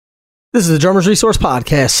This is the Drummers Resource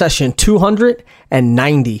Podcast, session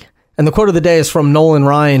 290. And the quote of the day is from Nolan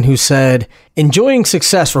Ryan, who said, "Enjoying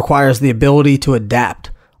success requires the ability to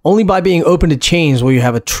adapt. Only by being open to change will you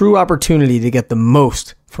have a true opportunity to get the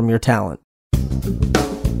most from your talent."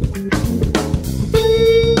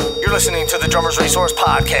 You're listening to the Drummers Resource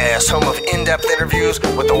Podcast, home of in-depth interviews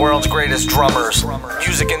with the world's greatest drummers,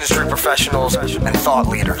 music industry professionals, and thought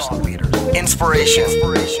leaders. Inspiration,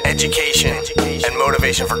 education, and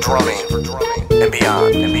motivation for drumming and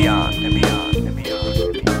beyond.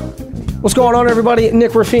 What's going on, everybody?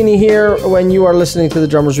 Nick Ruffini here when you are listening to the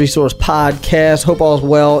Drummers Resource Podcast. Hope all is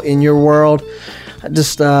well in your world. I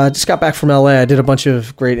just got back from LA. I did a bunch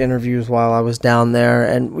of great interviews while I was down there.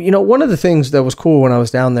 And, you know, one of the things that was cool when I was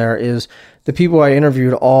down there is the people I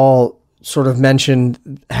interviewed all sort of mentioned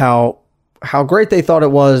how great they thought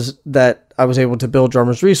it was that I was able to build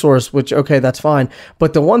Drummers Resource, which, okay, that's fine.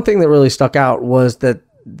 But the one thing that really stuck out was that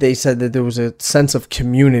they said that there was a sense of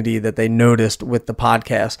community that they noticed with the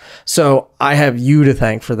podcast. So I have you to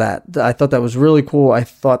thank for that. I thought that was really cool. I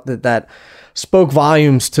thought that spoke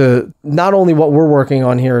volumes to not only what we're working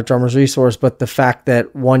on here at Drummers Resource, but the fact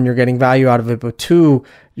that, one, you're getting value out of it, but two,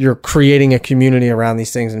 you're creating a community around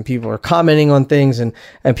these things, and people are commenting on things, and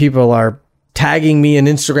people are tagging me on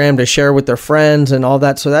Instagram to share with their friends and all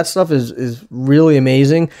that. So that stuff is really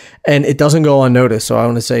amazing, and it doesn't go unnoticed. So I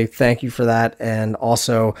want to say thank you for that. And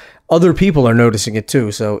also, other people are noticing it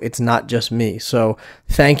too. So it's not just me. So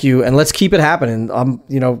thank you. And let's keep it happening.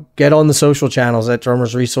 Get on the social channels at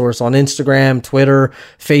Drummers Resource on Instagram, Twitter,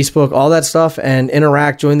 Facebook, all that stuff, and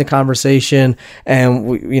interact, join the conversation. And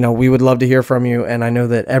we would love to hear from you. And I know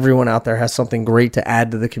that everyone out there has something great to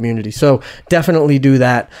add to the community. So definitely do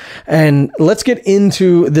that. And let's get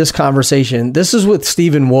into this conversation. This is with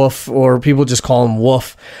Stephen Wolf, or people just call him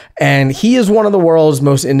Wolf. And he is one of the world's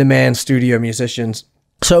most in-demand studio musicians.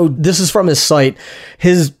 So this is from his site.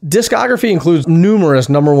 His discography includes numerous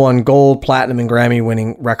 #1 gold, platinum, and Grammy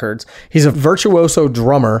winning records. He's a virtuoso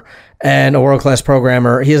drummer and a world-class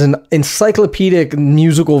programmer. He has an encyclopedic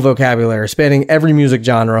musical vocabulary spanning every music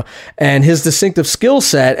genre, and his distinctive skill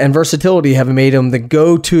set and versatility have made him the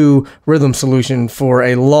go-to rhythm solution for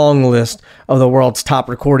a long list of the world's top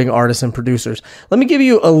recording artists and producers. Let me give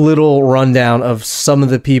you a little rundown of some of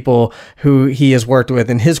the people who he has worked with,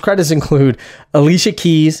 and his credits include Alicia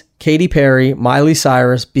Keys, Katy Perry, Miley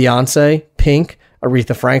Cyrus, Beyonce, Pink,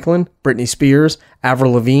 Aretha Franklin, Britney Spears,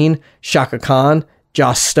 Avril Lavigne, Chaka Khan,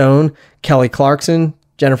 Joss Stone, Kelly Clarkson,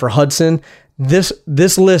 Jennifer Hudson. This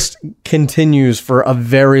list continues for a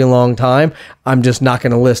very long time. I'm just not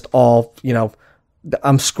going to list all,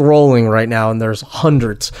 I'm scrolling right now and there's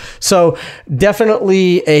hundreds. So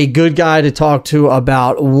definitely a good guy to talk to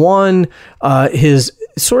about his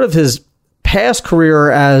past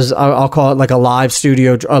career as, I'll call it like a live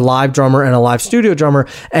drummer and a live studio drummer.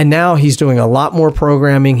 And now he's doing a lot more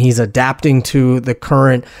programming. He's adapting to the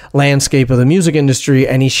current landscape of the music industry,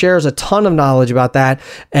 and he shares a ton of knowledge about that,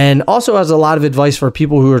 and also has a lot of advice for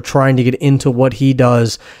people who are trying to get into what he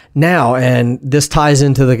does now. And this ties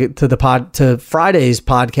into to Friday's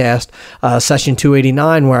podcast, session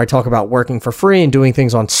 289, where I talk about working for free and doing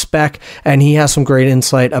things on spec, and he has some great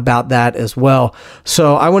insight about that as well.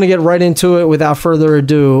 So I want to get right into it. Without further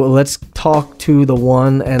ado, let's talk to the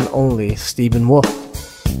one and only Stephen Wolf.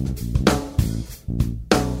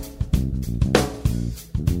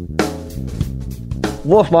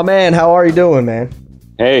 Wolf, my man, how are you doing, man?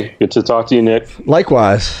 Hey, good to talk to you, Nick.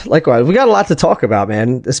 Likewise. We got a lot to talk about,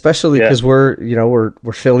 man. Especially because we're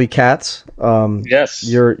Philly cats. Yes.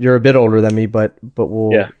 You're a bit older than me, but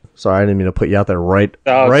we'll. Yeah. Sorry, I didn't mean to put you out there right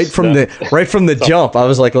from the jump. I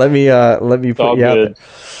was like, let me put you out there.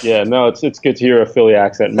 Yeah, no, it's good to hear a Philly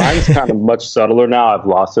accent. Mine's kind of much subtler now. I've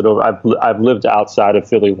lost it over. I've lived outside of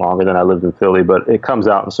Philly longer than I lived in Philly, but it comes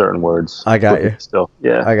out in certain words. I got you. Still,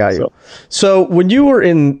 yeah, I got you. So when you were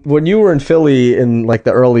in Philly in like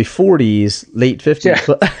the early 40s, late 50s.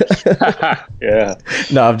 Yeah.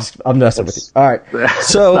 No, I'm messing with you. All right.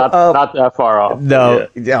 So not that far off. No.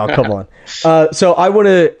 Yeah. Oh, come on. So I want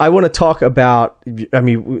to talk about. I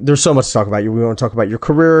mean, there's so much to talk about. We want to talk about your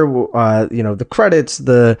career. The credits,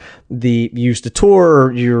 the you used to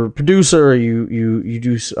tour, you're a producer, you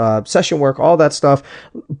do session work, all that stuff.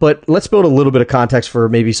 But let's build a little bit of context for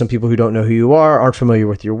maybe some people who don't know who you are, aren't familiar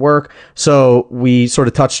with your work. So we sort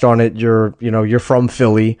of touched on it. You're from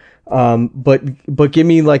Philly. But give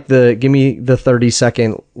me the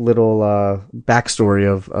 30-second little backstory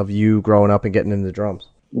of you growing up and getting into drums.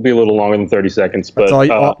 It'll be a little longer than 30 seconds, but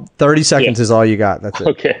 30 seconds is all you got. That's it.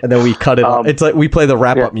 Okay. And then we cut it off. It's like we play the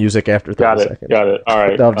wrap up music after 30 seconds. Got it. All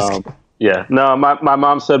right. No, Yeah. No, my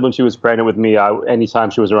mom said when she was pregnant with me,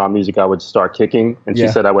 anytime she was around music, I would start kicking. And she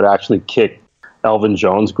said I would actually kick Elvin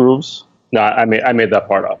Jones grooves. No, I made that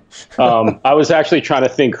part up. I was actually trying to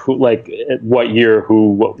think what year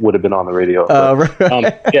who would have been on the radio.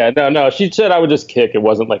 No. She said I would just kick. It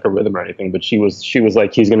wasn't like a rhythm or anything, but she was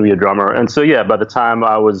like, he's going to be a drummer. And so, yeah, by the time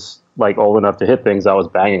I was like old enough to hit things, I was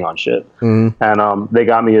banging on shit. And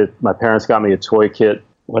my parents got me a toy kit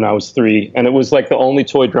when I was 3, and it was like the only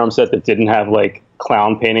toy drum set that didn't have like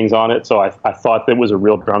clown paintings on it. So I thought that was a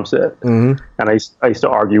real drum set. And I used to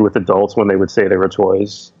argue with adults when they would say they were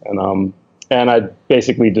toys. And I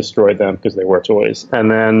basically destroyed them because they were toys. And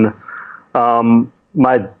then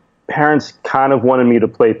my parents kind of wanted me to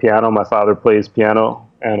play piano. My father plays piano.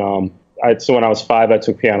 And so when I was 5, I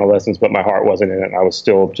took piano lessons, but my heart wasn't in it. I was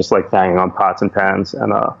still just like banging on pots and pans.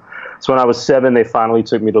 And so when I was 7, they finally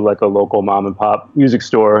took me to like a local mom and pop music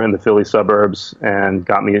store in the Philly suburbs and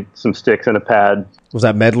got me some sticks and a pad. Was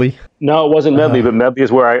that Medley? No, it wasn't Medley, but Medley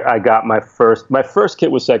is where I got my first kit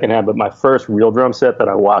was secondhand, but my first real drum set that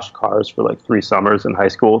I washed cars for like 3 summers in high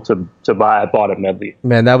school to buy, I bought at Medley.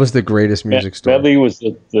 Man, that was the greatest music store. Medley was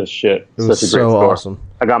the shit. It was so awesome.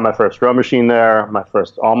 I got my first drum machine there,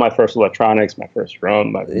 all my first electronics, my first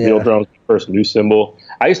drum, my real drums, my first new cymbal.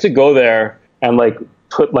 I used to go there and like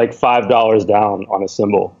put like $5 down on a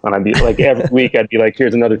cymbal, and I'd be like, every week I'd be like,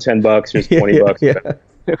 here's another $10, here's $20.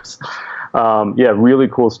 It was, really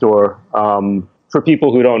cool store. For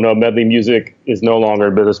people who don't know, Medley Music is no longer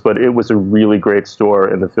in business, but it was a really great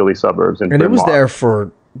store in the Philly suburbs. And it was there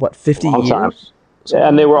for what, 50 years? Time. Yeah,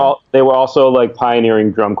 and they were also like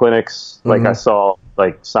pioneering drum clinics. Like I saw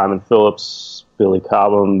like Simon Phillips, Billy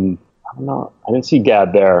Cobham. I don't know, I didn't see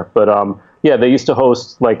Gad there, but they used to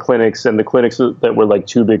host like clinics, and the clinics that were like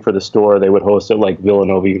too big for the store, they would host at like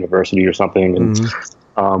Villanova University or something. And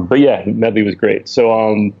but yeah, Medley was great.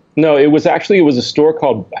 So no, it was a store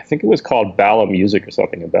called, I think it was called Bala Music or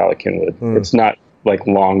something in Bala Cynwyd. It's not like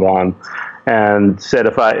long gone. And said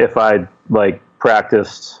if I like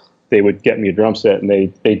practiced, they would get me a drum set, and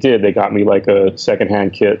they did. They got me like a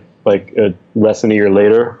secondhand kit like less than a year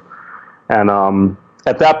later. And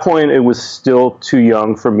at that point, it was still too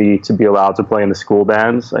young for me to be allowed to play in the school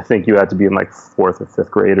bands. I think you had to be in like 4th or 5th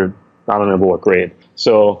grade, or I don't remember what grade.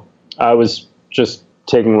 So I was just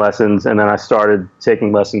taking lessons, and then I started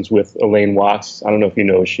taking lessons with Elaine Watts. I don't know if you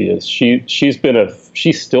know who she is. She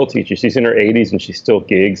still teaches. She's in her 80s, and she still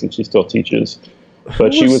gigs, and she still teaches.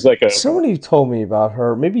 But she was like somebody told me about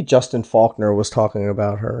her. Maybe Justin Faulkner was talking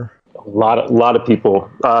about her. A lot of people.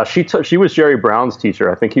 She was Jerry Brown's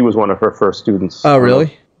teacher. I think he was one of her first students. Oh,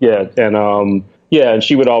 really? Yeah, and and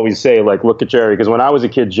she would always say like, look at Jerry, because when I was a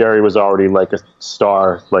kid, Jerry was already like a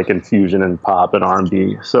star, like in fusion and pop and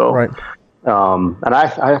R&B. So right. And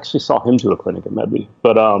I actually saw him do a clinic at Medley.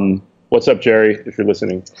 But what's up, Jerry, if you're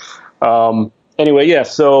listening? Anyway, yeah.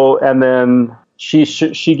 So and then she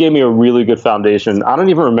gave me a really good foundation. I don't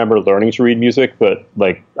even remember learning to read music, but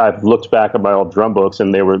like I've looked back at my old drum books,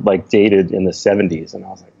 and they were like dated in the 70s, and I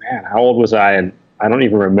was like, man, how old was I? And I don't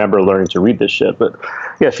even remember learning to read this shit. But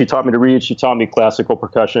yeah, she taught me to read. She taught me classical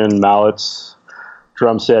percussion, mallets,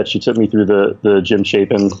 drum set. She took me through the Jim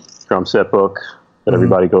Chapin drum set book that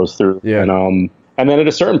everybody goes through. Yeah. And then at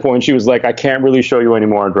a certain point, she was like, I can't really show you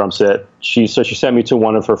anymore on drum set. She sent me to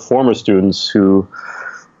one of her former students who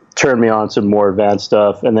turned me on to more advanced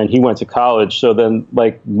stuff, and then he went to college. So then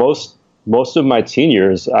like most of my teen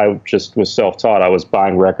years, I just was self-taught. I was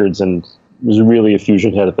buying records and was really a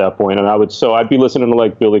fusion head at that point. And I'd be listening to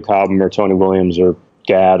like Billy Cobham or Tony Williams or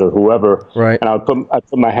Gad or whoever, right? And I'd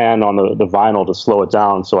put my hand on the vinyl to slow it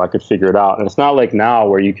down so I could figure it out. And it's not like now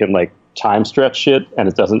where you can like time stretch shit, and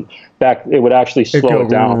it doesn't. It would actually slow it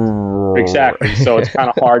down. Exactly. So it's kind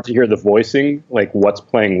of hard to hear the voicing, like what's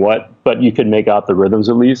playing what, but you could make out the rhythms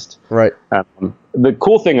at least. Right. The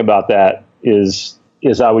cool thing about that is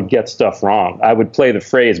I would get stuff wrong. I would play the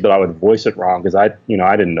phrase, but I would voice it wrong because I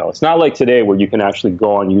didn't know. It's not like today where you can actually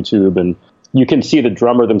go on YouTube and you can see the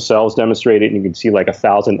drummer themselves demonstrate it, and you can see like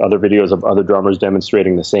 1,000 other videos of other drummers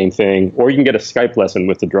demonstrating the same thing, or you can get a Skype lesson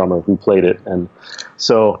with the drummer who played it. And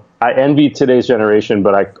so I envy today's generation,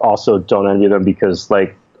 but I also don't envy them, because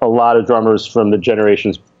like a lot of drummers from the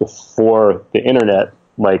generations before the internet,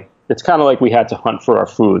 like it's kind of like we had to hunt for our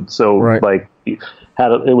food. So right. Like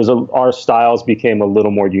our styles became a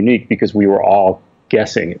little more unique because we were all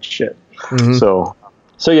guessing at shit. Mm-hmm.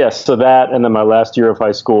 So yes, so that, and then my last year of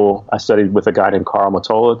high school, I studied with a guy named Carl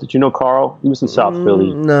Matola. Did you know Carl? He was in South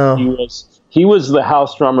Philly. No. He was the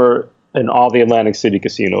house drummer in all the Atlantic City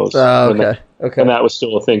casinos. Okay. And that was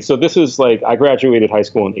still a thing. So this is like, I graduated high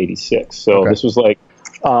school in 86. So This was like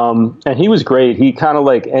And he was great. He kind of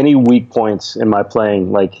like any weak points in my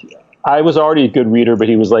playing, like I was already a good reader, but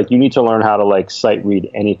he was like, you need to learn how to like sight read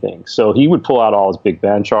anything. So he would pull out all his big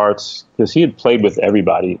band charts because he had played with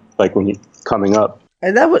everybody, like when he coming up.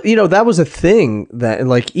 And that was, that was a thing that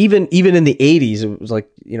like, even in the 80s, it was like,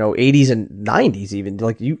 80s and 90s, even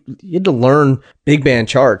like you had to learn big band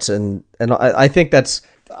charts. And I think that's,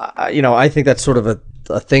 I think that's sort of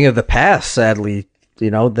a thing of the past, sadly,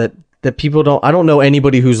 that people I don't know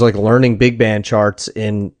anybody who's like learning big band charts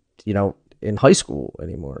in high school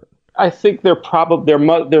anymore. I think there's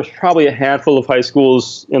probably a handful of high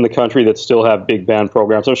schools in the country that still have big band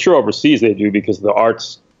programs. I'm sure overseas they do because the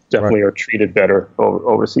arts definitely are treated better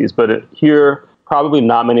overseas. But here, probably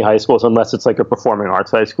not many high schools unless it's like a performing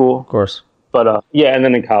arts high school. Of course. But yeah, and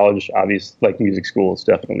then in college, obviously, like music schools,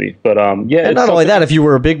 definitely. But yeah, and not only that, if you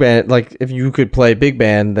were a big band, like if you could play big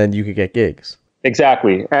band, then you could get gigs.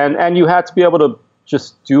 Exactly, and you had to be able to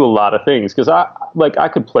just do a lot of things because I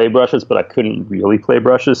could play brushes, but I couldn't really play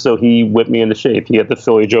brushes. So he whipped me into shape. He had the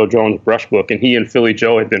Philly Joe Jones brush book, and he and Philly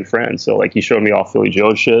Joe had been friends. So like he showed me all Philly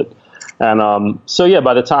Joe shit. And so yeah,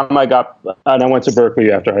 by the time I went to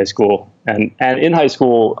Berkeley after high school, and in high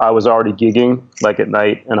school I was already gigging like at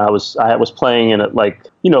night, and I was playing in it, like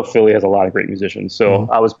Philly has a lot of great musicians, so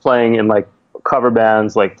I was playing in like cover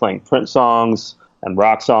bands, like playing Prince songs and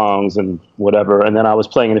rock songs and whatever. And then I was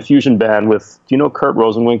playing in a fusion band with, do you know Kurt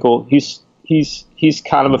Rosenwinkel? He's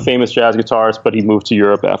kind of a famous jazz guitarist, but he moved to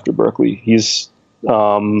Europe after Berkeley. He's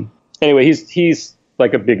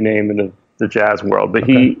like a big name in the jazz world, but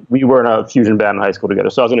we were in a fusion band in high school together.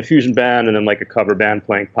 So I was in a fusion band and then like a cover band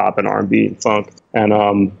playing pop and R&B and funk. And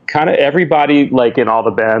kind of everybody like in all the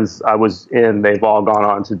bands I was in, they've all gone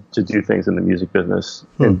on to do things in the music business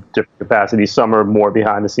in different capacities. Some are more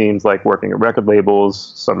behind the scenes, like working at record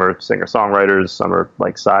labels. Some are singer-songwriters. Some are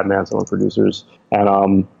like sidemen, some are producers.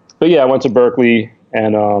 And but yeah, I went to Berkeley,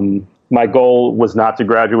 and my goal was not to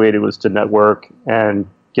graduate. It was to network and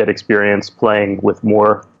get experience playing with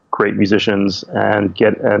more great musicians and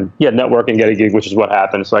network and get a gig, which is what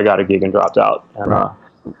happened. So I got a gig and dropped out. And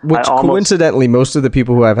which coincidentally, most of the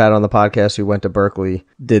people who I've had on the podcast who went to Berkeley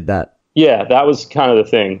did that. Yeah, that was kind of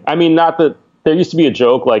the thing. I mean, not that there used to be a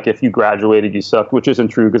joke like if you graduated, you sucked, which isn't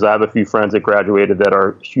true because I have a few friends that graduated that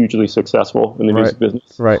are hugely successful in the music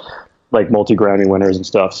business, right? Like multi-Grammy winners and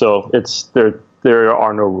stuff. So there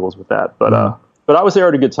are no rules with that, but I was there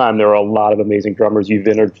at a good time. There were a lot of amazing drummers. You've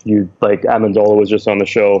interviewed, like Amendola was just on the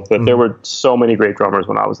show, but there were so many great drummers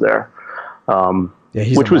when I was there.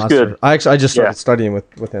 He's which was good. I just started studying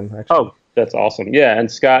with him, actually. Oh, that's awesome. Yeah, and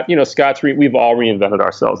Scott, we've all reinvented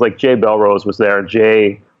ourselves. Like Jay Belrose was there.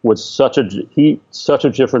 Jay was such a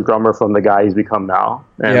different drummer from the guy he's become now.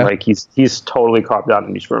 And like he's totally carved out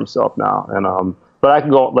a niche for himself now. And but I can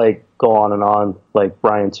go on and on, like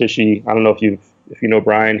Brian Tichy. I don't know if you know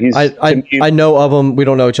Brian. I know of him. We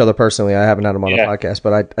don't know each other personally. I haven't had him on the podcast,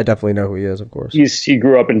 but I definitely know who he is, of course. He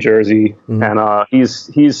grew up in Jersey, and he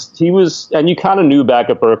was, and you kind of knew back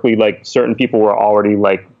at Berkeley, like certain people were already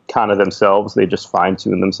like kind of themselves. They just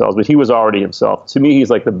fine-tuned themselves, but he was already himself. To me, he's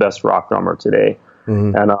like the best rock drummer today,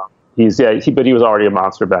 and but he was already a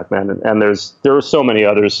monster back then. And there were so many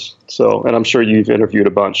others. So, and I'm sure you've interviewed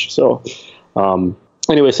a bunch. So.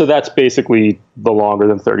 Anyway, so that's basically the longer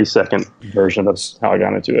than 30-second version of how I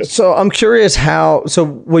got into it. So I'm curious so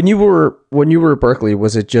when you were at Berkeley, were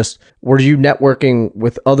you networking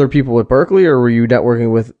with other people at Berkeley, or were you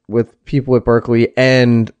networking with people at Berkeley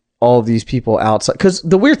and all these people outside? Because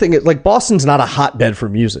the weird thing is, like, Boston's not a hotbed for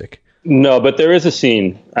music. No, but there is a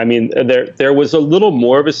scene. I mean, there was a little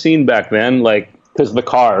more of a scene back then, like, because the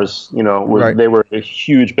Cars, they were a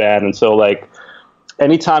huge band. And so, like,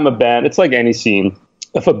 anytime a band, it's like any scene,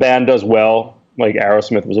 if a band does well, like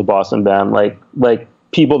Aerosmith was a Boston band, like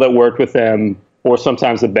people that worked with them, or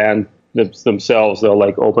sometimes the band themselves, they'll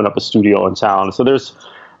like open up a studio in town. So there's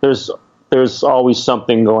always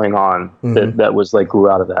something going on that was like grew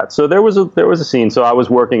out of that. So there was a scene. So I was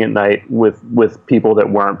working at night with people that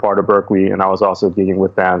weren't part of Berkeley, and I was also gigging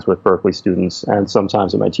with bands with Berkeley students and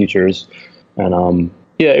sometimes with my teachers. And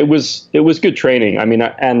yeah, it was good training. I mean,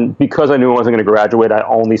 and because I knew I wasn't going to graduate, I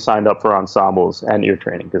only signed up for ensembles and ear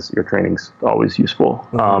training because ear training's always useful.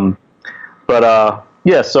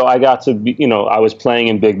 Yeah, so I got to be, I was playing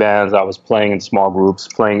in big bands, I was playing in small groups,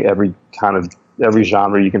 playing every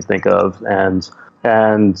genre you can think of, and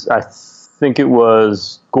I think it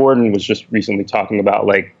was Gordon was just recently talking about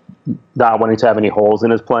like not wanting to have any holes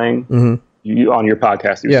in his playing. On your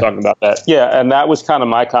podcast, he was talking about that. Yeah, and that was kind of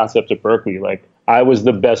my concept at Berkeley. Like, I was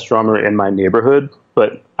the best drummer in my neighborhood,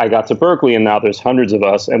 but I got to Berkeley and now there's hundreds of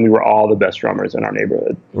us and we were all the best drummers in our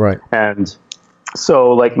neighborhood. Right. And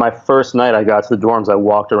so like my first night I got to the dorms, I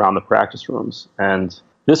walked around the practice rooms, and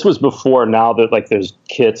this was before now that like there's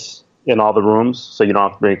kits in all the rooms, so you don't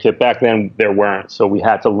have to bring a kit. Back then there weren't, so we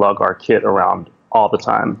had to lug our kit around all the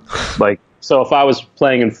time. Like, so if I was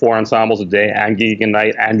playing in 4 ensembles a day and gigging a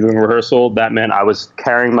night and doing rehearsal, that meant I was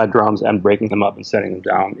carrying my drums and breaking them up and setting them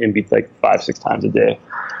down in like 5-6 times a day.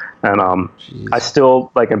 And I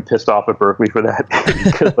still like am pissed off at Berklee for that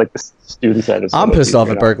because like the students had it. I'm pissed off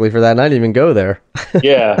at Berklee for that, and I didn't even go there.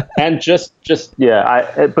 Yeah, and just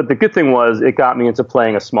yeah. But the good thing was it got me into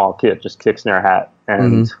playing a small kit, just kick, snare, hat,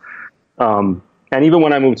 and and even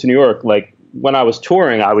when I moved to New York, like when I was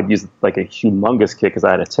touring, I would use like a humongous kit because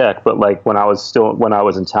I had a tech. But like when I was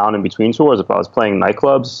in town in between tours, if I was playing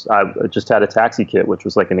nightclubs, I just had a taxi kit, which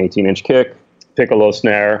was like an 18-inch kick, piccolo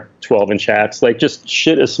snare, 12-inch hats, like just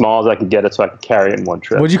shit as small as I could get it so I could carry it in one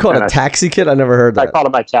trip. What'd you call it, a taxi kit? I never heard that. I called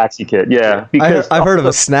it my taxi kit, yeah. Because I've heard of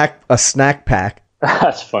a snack pack.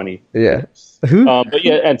 That's funny. Yeah. But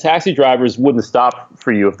yeah, and taxi drivers wouldn't stop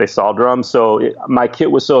for you if they saw drums. So my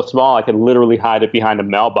kit was so small, I could literally hide it behind a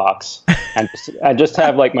mailbox and just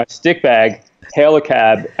have like my stick bag, hail a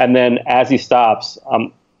cab, and then as he stops,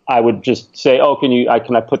 I would just say, "Oh,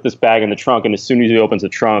 can I put this bag in the trunk?" And as soon as he opens the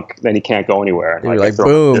trunk, then he can't go anywhere. And you're like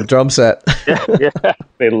boom, drum set. yeah,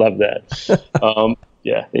 they love that.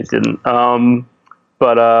 Yeah, they didn't.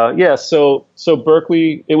 But yeah, so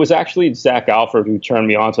Berklee, it was actually Zach Alford who turned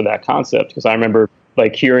me on to that concept, because I remember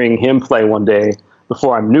like hearing him play one day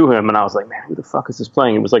before I knew him, and I was like, man, who the fuck is this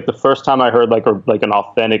playing? It was like the first time I heard like an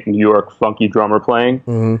authentic New York funky drummer playing.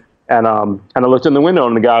 Mm-hmm. And I looked in the window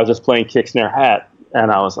and the guy was just playing kick, snare, hat, and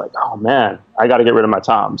I was like, oh man, I got to get rid of my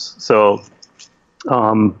toms. So I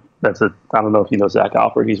don't know if you know Zach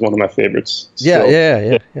Alford. He's one of my favorites.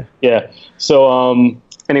 Yeah. So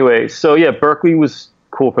anyway, so yeah, Berklee was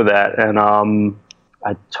cool for that, and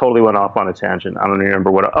I totally went off on a tangent. I don't even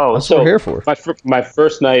remember what. That's what we're here for. My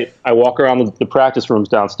first night, I walk around the practice rooms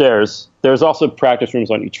downstairs. There's also practice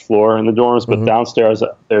rooms on each floor in the dorms, but downstairs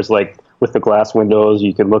there's like with the glass windows,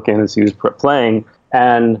 you can look in and see who's playing.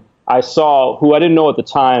 And I saw who I didn't know at the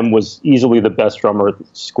time was easily the best drummer at the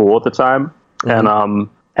school at the time,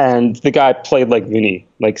 and the guy played like Vinny,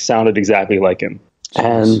 like sounded exactly like him.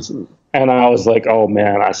 Jeez. And I was like, oh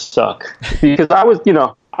man, I suck. Because I was,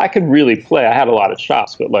 I could really play. I had a lot of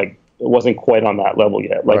chops, but like it wasn't quite on that level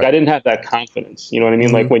yet. Like I didn't have that confidence. You know what I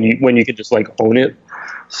mean? Like when you could just like own it.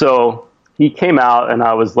 So he came out and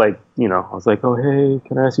I was like, I was like, oh hey,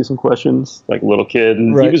 can I ask you some questions? Like a little kid.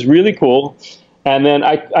 And he was really cool. And then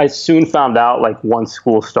I soon found out, like once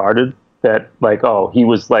school started, that like, oh, he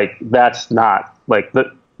was like, that's not like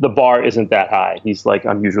the bar isn't that high. He's like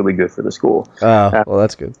unusually good for the school. Well,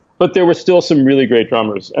 that's good. But there were still some really great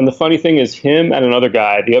drummers. And the funny thing is him and another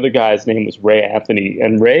guy, the other guy's name was Ray Anthony.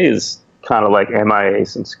 And Ray is kind of like MIA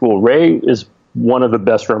since school. Ray is one of the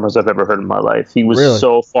best drummers I've ever heard in my life. He was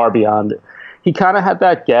so far beyond it. He kind of had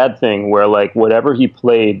that Gadd thing where like whatever he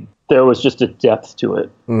played, there was just a depth to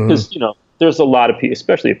it. Because, there's a lot of people,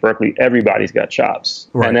 especially at Berklee, everybody's got chops.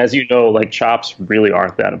 Right. And as you know, like chops really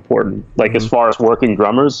aren't that important. Like as far as working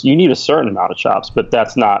drummers, you need a certain amount of chops, but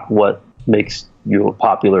that's not what makes you a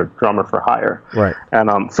popular drummer for hire. Right.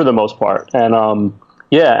 And for the most part. And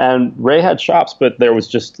and Ray had chops, but there was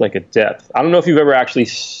just like a depth. I don't know if you've ever actually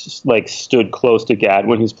like stood close to Gadd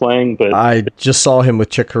when he's playing, but I just saw him with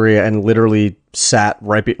Chick Corea and literally sat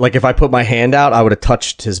like if I put my hand out, I would have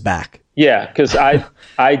touched his back. Yeah, because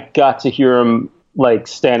I got to hear him like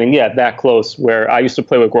standing that close, where I used to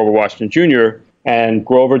play with Grover Washington Jr. and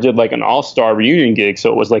Grover did like an all-star reunion gig,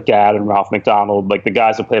 so it was like Gadd and Ralph McDonald, like the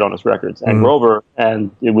guys that played on his records, and Grover,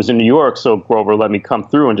 and it was in New York, so Grover let me come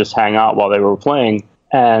through and just hang out while they were playing,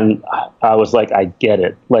 and I was like, I get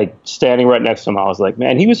it. Like standing right next to him, I was like,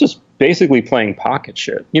 man, he was just basically playing pocket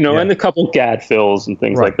shit, and a couple Gadd fills and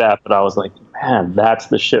things like that, but I was like, man, that's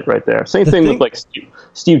the shit right there. Same thing with like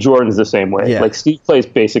Steve Jordan's the same way. Like Steve plays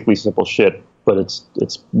basically simple shit, but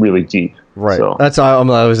it's really deep. Right. So that's why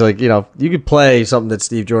I was like, you could play something that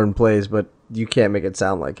Steve Jordan plays, but you can't make it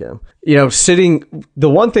sound like him. The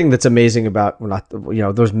one thing that's amazing about,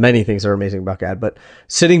 there's many things that are amazing about Gadd, but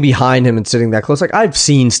sitting behind him and sitting that close, like I've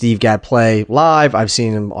seen Steve Gadd play live, I've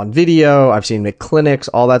seen him on video, I've seen him at clinics,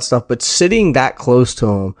 all that stuff, but sitting that close to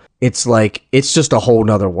him, it's like, it's just a whole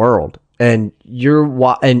nother world. And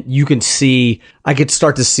you can see, I could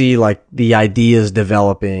start to see like the ideas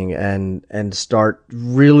developing and start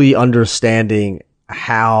really understanding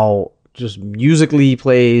how just musically he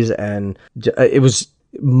plays, and it was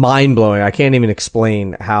mind blowing. I can't even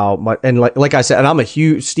explain how much. And like I said, and I'm a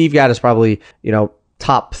huge Steve Gadd is probably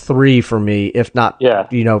top 3 for me, if not,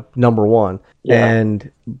 number 1. Yeah.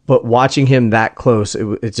 But watching him that close,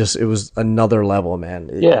 it was another level, man.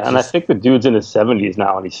 I think the dude's in his 70s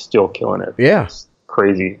now and he's still killing it. Yeah. It's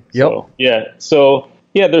crazy. Yep.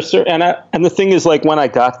 There's certain, and the thing is, like, when I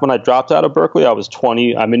dropped out of Berkeley, I was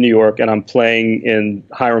 20. I'm in New York and I'm playing in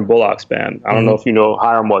Hiram Bullock's band. I don't know if you know who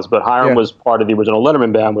Hiram was, but Hiram was part of the original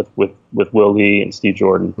Letterman band with Will Lee and Steve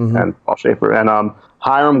Jordan and Paul Shaffer. And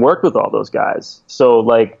Hiram worked with all those guys. So,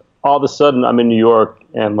 like, all of a sudden I'm in New York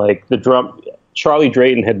and, like, Charlie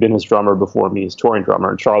Drayton had been his drummer before me, his touring drummer,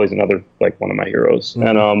 and Charlie's another, like, one of my heroes.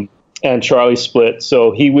 And Charlie split,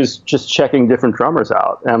 so he was just checking different drummers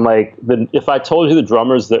out. And, like, if I told you the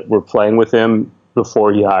drummers that were playing with him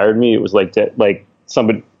before he hired me, it was like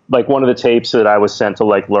somebody, like, one of the tapes that I was sent to,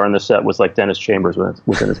 like, learn the set was, like, Dennis Chambers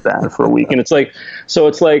was in his band for a week. And it's like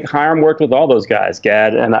Hiram worked with all those guys,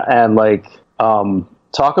 Gad, and like,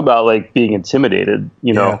 talk about, like, being intimidated,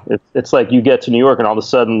 you know. It's like you get to New York and all of a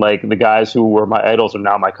sudden, like, the guys who were my idols are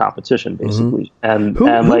now my competition, basically. And who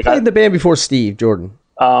played the band before Steve Jordan?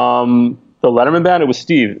 The Letterman band, it was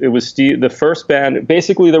Steve. The first band,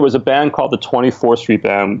 basically there was a band called the 24th Street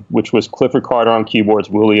Band, which was Clifford Carter on keyboards,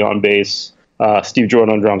 Willie on bass, Steve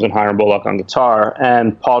Jordan on drums, and Hiram Bullock on guitar,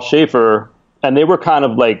 and Paul Shaffer. And they were kind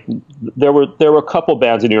of like, there were a couple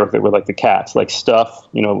bands in New York that were like the Cats, like Stuff,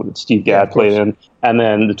 you know, that Steve Gadd played in, and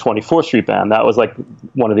then the 24th Street Band. That was like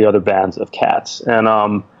one of the other bands of Cats.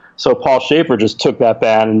 And so Paul Shaffer just took that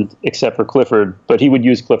band, except for Clifford, but he would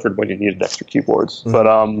use Clifford when he needed extra keyboards.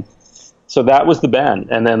 But so that was the band.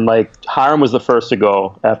 And then, like, Hiram was the first to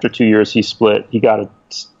go. After 2 years, he split.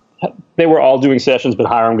 They were all doing sessions, but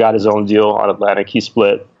Hiram got his own deal on Atlantic. He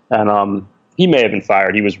split, and he may have been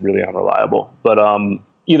fired. He was really unreliable. But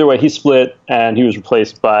either way, he split, and he was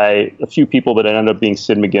replaced by a few people that ended up being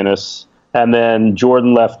Sid McGuinness. And then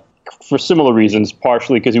Jordan left for similar reasons,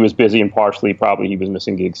 partially because he was busy and partially probably he was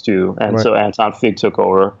missing gigs too. And so Anton Fig took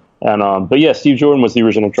over. And but yeah, Steve Jordan was the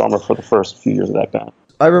original drummer for the first few years of that band.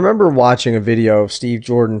 I remember watching a video of Steve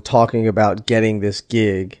Jordan talking about getting this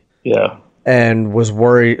gig. Yeah. And was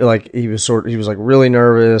worried, like he was like really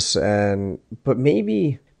nervous, but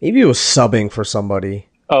maybe it was subbing for somebody.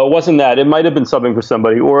 Oh, it wasn't that. It might have been subbing for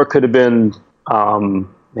somebody, or it could have been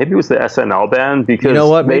maybe it was the SNL band, because you know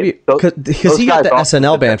what? Maybe because he got the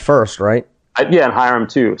SNL band first, right? Yeah, and Hiram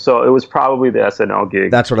too. So it was probably the SNL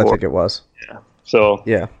gig. That's what I think it was. Yeah. So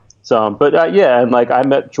yeah. So, but and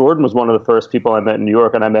like Jordan was one of the first people I met in New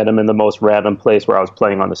York, and I met him in the most random place where I was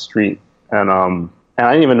playing on the street, and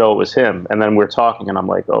I didn't even know it was him. And then we're talking, and I'm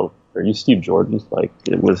like, "Oh, are you Steve Jordan?" Like,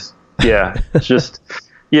 it was, it's just.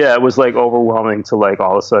 Yeah, it was like overwhelming to, like,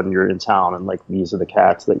 all of a sudden you're in town and, like, these are the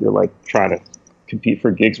cats that you're, like, trying to compete for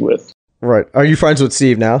gigs with. Right. Are you friends with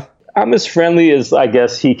Steve now? I'm as friendly as I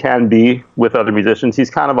guess he can be with other musicians. He's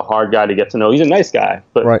kind of a hard guy to get to know. He's a nice guy,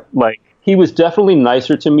 but like, he was definitely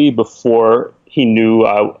nicer to me before he knew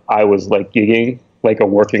I was, like, gigging like a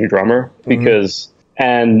working drummer, because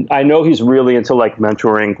and I know he's really into, like,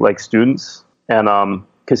 mentoring, like, students, and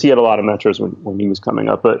because he had a lot of mentors when he was coming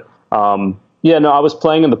up, but I was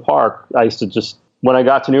playing in the park. I used to when I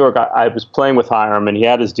got to New York, I was playing with Hiram, and he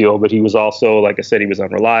had his deal, but he was also, like I said, he was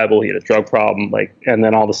unreliable. He had a drug problem, like, and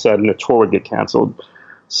then all of a sudden the tour would get canceled.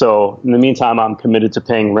 So in the meantime, I'm committed to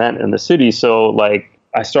paying rent in the city. So, like,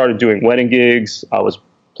 I started doing wedding gigs. I was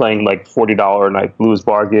playing, like, $40 a night blues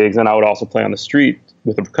bar gigs, and I would also play on the street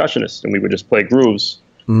with a percussionist, and we would just play grooves.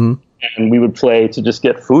 Mm-hmm. And we would play to just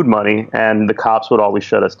get food money, and the cops would always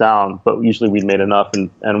shut us down, but usually we'd made enough.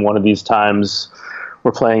 And one of these times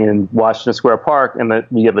we're playing in Washington Square Park, and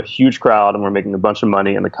that we have a huge crowd, and we're making a bunch of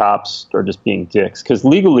money, and the cops are just being dicks, because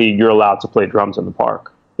legally you're allowed to play drums in the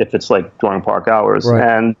park if it's, like, during park hours. Right.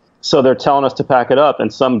 And so they're telling us to pack it up,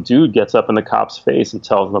 and some dude gets up in the cop's face and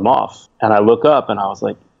tells them off. And I look up, and I was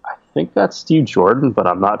like, I think that's Steve Jordan, but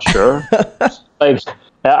I'm not sure. Like,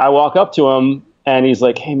 I walk up to him, and he's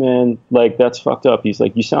like, "Hey man, like, that's fucked up." He's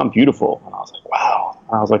like, "You sound beautiful." And I was like, "Wow."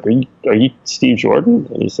 And I was like, "Are you Steve Jordan?"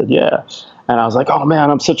 And he said, "Yeah." And I was like, "Oh man,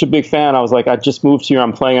 I'm such a big fan." I was like, "I just moved here.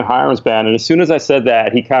 I'm playing in Hiram's band." And as soon as I said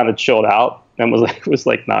that, he kind of chilled out and was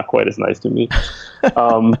like not quite as nice to me.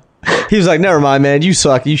 He was like, "Never mind, man. You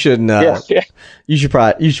suck. You shouldn't. You should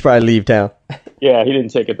probably leave town." Yeah, he didn't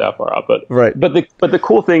take it that far out, but right. But the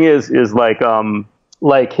cool thing is like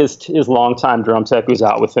his longtime drum tech who's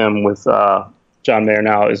out with him with John Mayer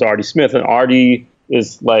now is Artie Smith, and Artie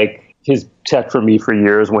is, like, his tech for me for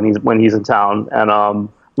years when he's in town. And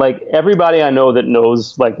like, everybody I know that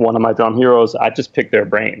knows, like, one of my drum heroes, I just pick their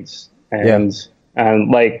brains. And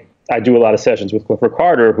like, I do a lot of sessions with Clifford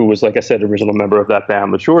Carter, who was, like I said, original member of that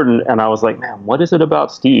band with Jordan. And I was like, man, what is it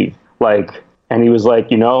about Steve? Like, And he was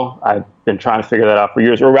like, I've been trying to figure that out for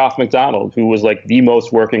years. Or Ralph McDonald, who was like the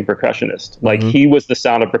most working percussionist. Like he was the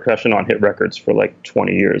sound of percussion on hit records for like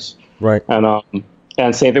 20 years. Right.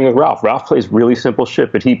 And same thing with Ralph. Ralph plays really simple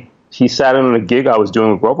shit, but he sat in on a gig I was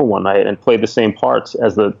doing with Grover one night and played the same parts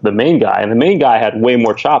as the main guy. And the main guy had way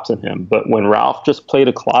more chops than him. But when Ralph just played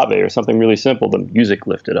a clave or something really simple, the music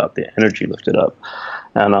lifted up, the energy lifted up.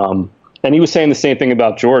 And he was saying the same thing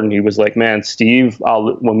about Jordan. He was like, man, Steve,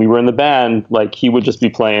 when we were in the band, like he would just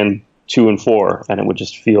be playing 2 and 4 and it would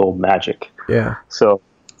just feel magic. Yeah. So,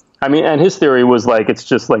 I mean, and his theory was like, it's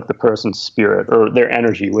just like the person's spirit or their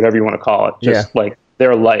energy, whatever you want to call it. Just like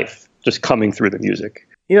their life just coming through the music.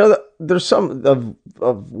 There's some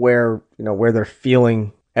of where, where they're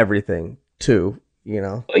feeling everything too,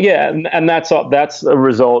 Yeah. And that's a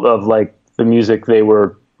result of like the music they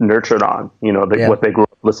were nurtured on, what they grew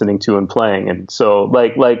up listening to and playing. And so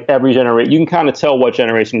like every generation, you can kind of tell what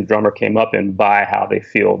generation the drummer came up in by how they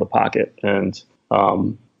feel the pocket. And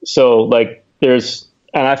so like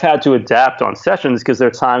and I've had to adapt on sessions because there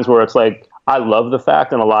are times where it's like, I love the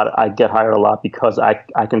fact, and I get hired a lot because I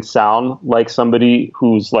can sound like somebody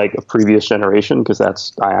who's like a previous generation, because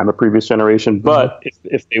I am a previous generation. But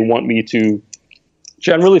if they want me to,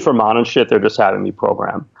 generally for modern shit, they're just having me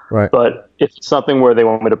program. Right. But if it's something where they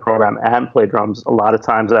want me to program and play drums, a lot of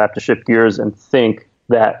times I have to shift gears and think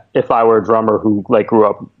that if I were a drummer who like grew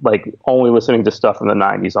up like only listening to stuff in the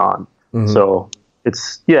 90s on. So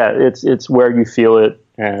it's where you feel it.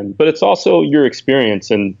 But it's also your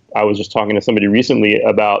experience. And I was just talking to somebody recently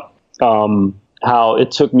about how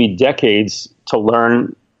it took me decades to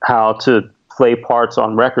learn how to play parts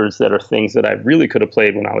on records that are things that I really could have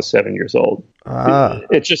played when I was 7 years old.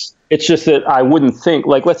 It's just that I wouldn't think,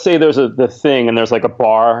 like, let's say there's the thing and there's like a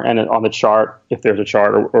bar and on the chart, if there's a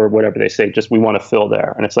chart or whatever they say, just we want to fill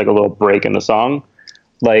there. And it's like a little break in the song.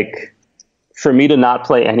 Like, for me to not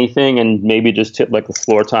play anything and maybe just hit like the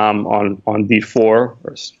floor tom on beat 4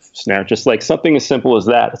 or snare, just like something as simple as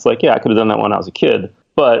that. It's like, yeah, I could have done that when I was a kid,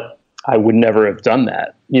 but I would never have done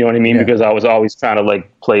that. You know what I mean? Yeah. Because I was always trying to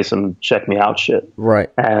like play some check me out shit. Right.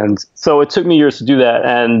 And so it took me years to do that.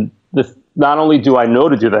 And not only do I know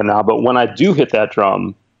to do that now, but when I do hit that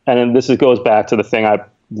drum, and then goes back to the thing I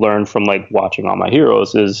learned from like watching All My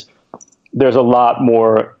Heroes, is there's a lot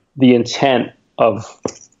more the intent of,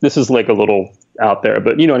 this is like a little out there,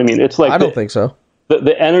 but you know what I mean? It's like, I don't think so.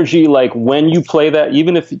 The energy, like when you play that,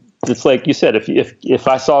 even if it's like you said, if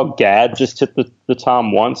I saw Gad just hit the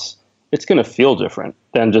tom once, it's going to feel different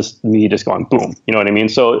than just me just going boom. You know what I mean?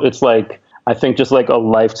 So it's like, I think just like a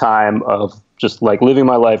lifetime of just like living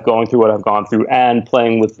my life, going through what I've gone through and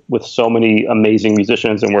playing with so many amazing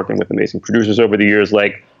musicians and working with amazing producers over the years.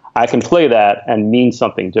 Like I can play that and mean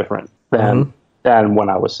something different than when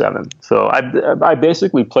I was 7. So I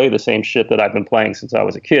basically play the same shit that I've been playing since I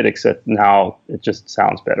was a kid, except now it just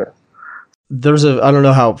sounds better. I don't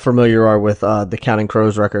know how familiar you are with the Counting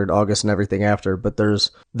Crows record, August and Everything After, but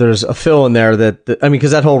there's a fill in there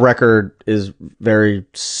because that whole record is very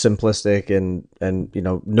simplistic and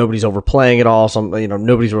nobody's overplaying it all.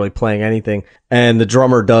 Nobody's really playing anything. And the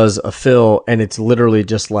drummer does a fill and it's literally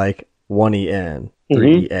just like 1EN,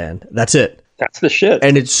 3EN. That's it. That's the shit.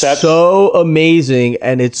 And it's so amazing.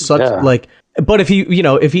 And it's such but if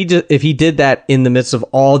he did that in the midst of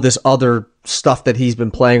all this other stuff that he's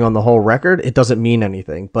been playing on the whole record, it doesn't mean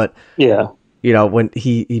anything. But when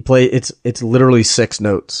he play, it's literally 6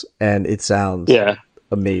 notes and it sounds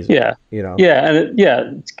amazing.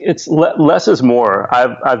 It's less is more.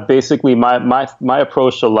 I've basically my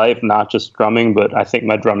approach to life, not just drumming, but I think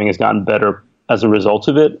my drumming has gotten better as a result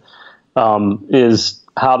of it. Is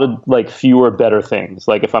how to like fewer better things.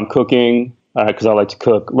 Like if I'm cooking, because I like to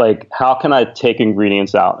cook, like how can I take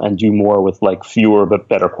ingredients out and do more with like fewer but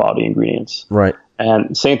better quality ingredients? Right.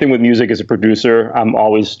 And same thing with music as a producer. I'm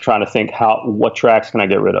always trying to think what tracks can I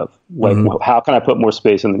get rid of? Like how can I put more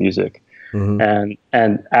space in the music? And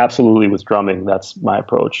absolutely with drumming, that's my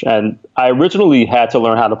approach. And I originally had to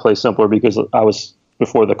learn how to play simpler because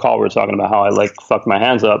before the call we were talking about how I like fucked my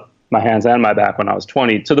hands and my back when I was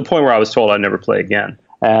 20, to the point where I was told I'd never play again.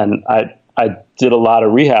 And I did a lot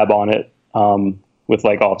of rehab on it. With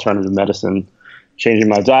like alternative medicine, changing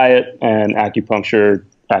my diet and acupuncture,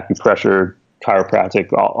 acupressure,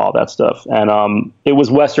 chiropractic, all that stuff. And it was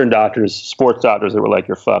Western doctors, sports doctors that were like,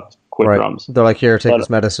 you're fucked, quit drums. They're like, here, take this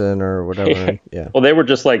medicine or whatever. Yeah. Well, they were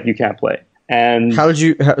just like, you can't play. And how did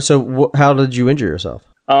you injure yourself?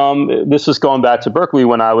 This was going back to Berkeley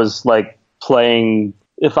when I was like playing.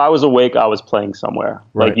 If I was awake, I was playing somewhere,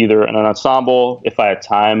 like either in an ensemble, if I had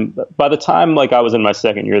time. By the time like I was in my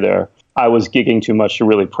second year there, I was gigging too much to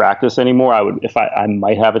really practice anymore. I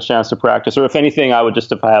might have a chance to practice, or if anything, I would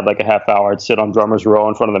just, if I had like a half hour, I'd sit on drummer's row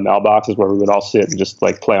in front of the mailboxes where we would all sit and just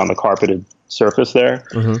like play on the carpeted surface there.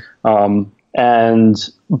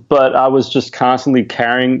 But I was just constantly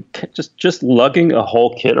carrying, just lugging a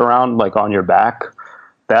whole kit around like on your back.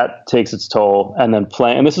 That takes its toll. And then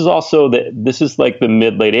playing, and this is like the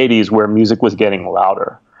mid late 80s where music was getting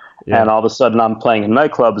louder. Yeah. And all of a sudden I'm playing in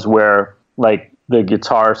nightclubs where like the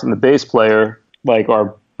guitarist and the bass player like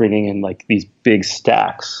are bringing in like these big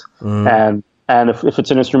stacks. And if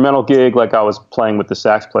it's an instrumental gig, like I was playing with the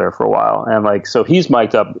sax player for a while, and like, so he's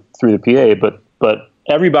mic'd up through the PA, but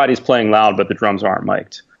everybody's playing loud, but the drums aren't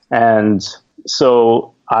mic'd. And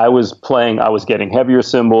so I was getting heavier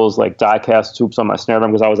cymbals, like die cast tubes on my snare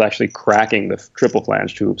drum, because I was actually cracking the triple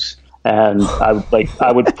flange tubes. And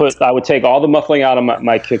I would take all the muffling out of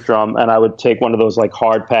my kick drum, and I would take one of those like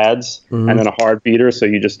hard pads and then a hard beater. So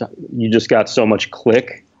you just got so much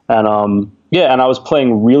click. And and I was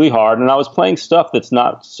playing really hard, and I was playing stuff that's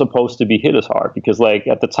not supposed to be hit as hard, because like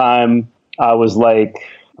at the time I was like,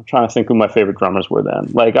 I'm trying to think who my favorite drummers were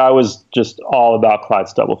then. Like I was just all about Clyde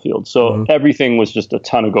Stubblefield. So everything was just a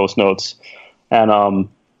ton of ghost notes. And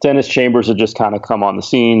Dennis Chambers had just kind of come on the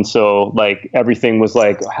scene. So like everything was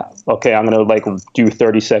like, okay, I'm going to like do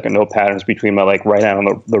 30-second note patterns between my like right hand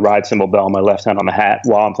on the ride cymbal bell and my left hand on the hat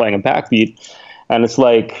while I'm playing a backbeat. And it's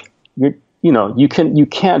like, you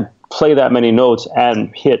can't play that many notes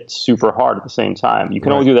and hit super hard at the same time. You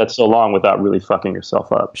can only do that so long without really fucking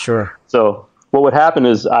yourself up. Sure. So what would happen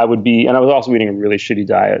is and I was also eating a really shitty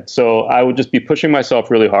diet. So I would just be pushing myself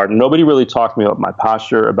really hard. And nobody really talked to me about my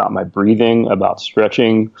posture, about my breathing, about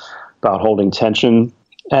stretching, about holding tension.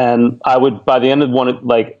 And I would, by the end of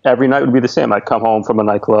like every night would be the same. I'd come home from a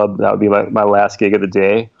nightclub. That would be like my last gig of the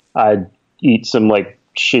day. I'd eat some like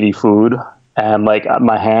shitty food, and like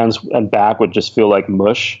my hands and back would just feel like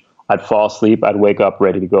mush. I'd fall asleep. I'd wake up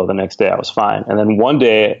ready to go the next day. I was fine. And then one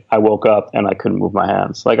day I woke up and I couldn't move my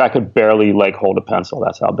hands. Like I could barely like hold a pencil.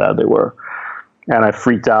 That's how bad they were. And I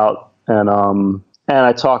freaked out. And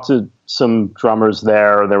I talked to some drummers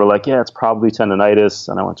there. They were like, yeah, it's probably tendonitis.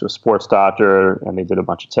 And I went to a sports doctor, and they did a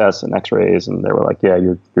bunch of tests and x-rays. And they were like, yeah,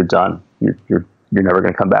 you're done. You're never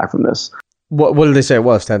going to come back from this. What did they say it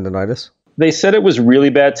was? Tendonitis? They said it was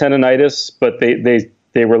really bad tendonitis, but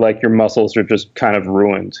they were like, your muscles are just kind of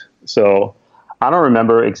ruined. So I don't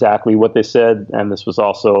remember exactly what they said, and this was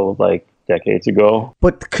also like decades ago.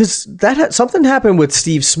 But because something happened with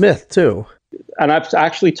Steve Smith too. And I've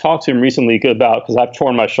actually talked to him recently because I've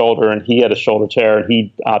torn my shoulder, and he had a shoulder tear, and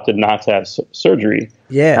he opted not to have surgery.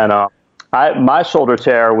 Yeah. And my shoulder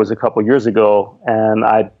tear was a couple years ago, and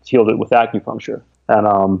I healed it with acupuncture.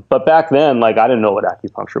 And but back then, like I didn't know what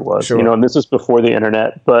acupuncture was. Sure. And this is before the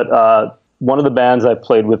internet. But one of the bands I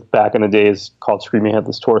played with back in the days called Screaming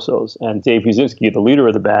Headless Torsos, and Dave Buzinski, the leader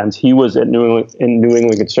of the band, he was at New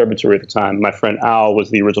England Conservatory at the time. My friend Al was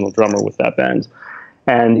the original drummer with that band.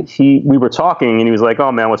 And we were talking, and he was like,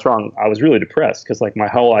 oh man, what's wrong? I was really depressed because like my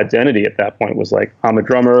whole identity at that point was like, I'm a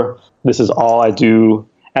drummer. This is all I do.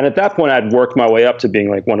 And at that point I'd worked my way up to being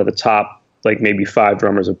like one of the top, like maybe 5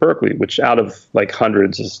 drummers at Berkeley, which out of like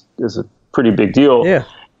hundreds is a pretty big deal. Yeah.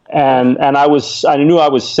 And I knew I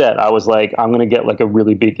was set. I was like, I'm going to get like a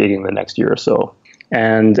really big gig in the next year or so.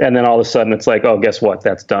 And then all of a sudden it's like, oh, guess what?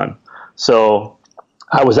 That's done. So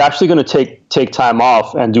I was actually going to take time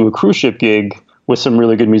off and do a cruise ship gig with some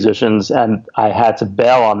really good musicians. And I had to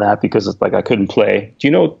bail on that because it's like I couldn't play. Do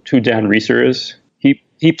you know who Dan Reeser is?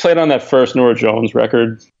 He played on that first Norah Jones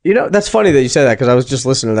record. That's funny that you said that, because I was just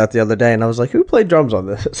listening to that the other day, and I was like, who played drums on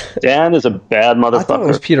this? Dan is a bad motherfucker. I thought it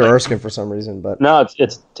was Peter Erskine for some reason, but no,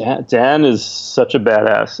 it's Dan. Dan is such a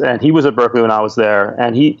badass, and he was at Berkeley when I was there,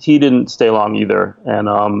 and he didn't stay long either.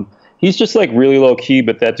 And he's just like really low key,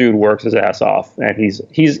 but that dude works his ass off, and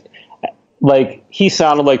he's like, he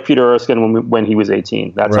sounded like Peter Erskine when he was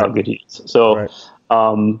 18. That's right. How good he is. So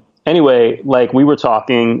anyway, like we were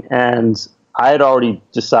talking, and I had already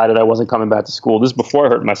decided I wasn't coming back to school. This is before I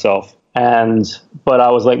hurt myself. But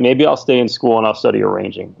I was like, maybe I'll stay in school and I'll study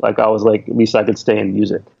arranging. Like I was like, at least I could stay in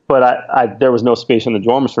music. But there was no space in the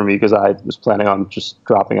dorms for me because I was planning on just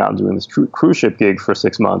dropping out and doing this cruise ship gig for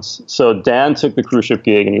 6 months. So Dan took the cruise ship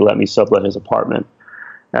gig and he let me sublet his apartment.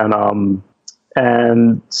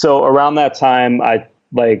 And so around that time, I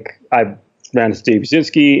ran to Dave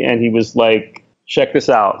Buzinski, and he was like, check this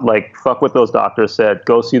out. Like, fuck what those doctors said.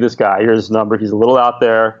 Go see this guy. Here's his number. He's a little out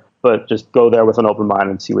there, but just go there with an open mind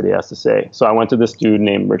and see what he has to say. So I went to this dude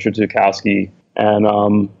named Richard Zukowski,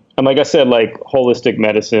 and like I said, like holistic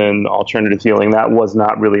medicine, alternative healing, that was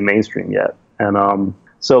not really mainstream yet. And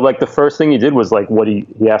So like the first thing he did was like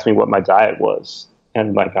he asked me what my diet was.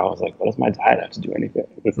 And like, I was like, what does my diet have to do anything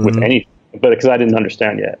with anything? But because I didn't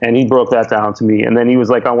understand yet. And he broke that down to me. And then he was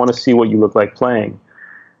like, I want to see what you look like playing.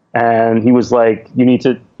 And he was like, you need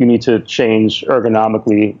to change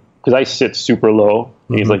ergonomically, because I sit super low.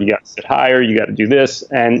 And he's like, you got to sit higher. You got to do this.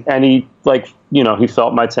 And he like, you know, he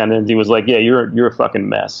felt my tendons. He was like, yeah, you're a fucking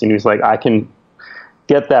mess. And he was like, I can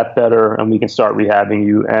get that better and we can start rehabbing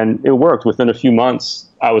you. And it worked. Within a few months,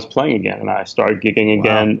 I was playing again and I started gigging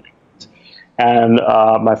again. Wow. And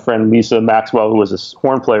my friend Lisa Maxwell, who was a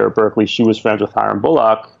horn player at Berkeley, she was friends with Hiram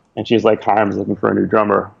Bullock, and she's like, Hiram's looking for a new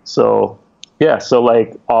drummer. So yeah, so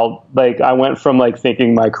like I went from like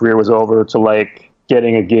thinking my career was over to like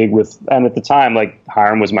getting a gig with, and at the time like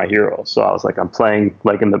Hiram was my hero. So I was like, I'm playing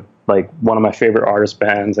like in the like one of my favorite artist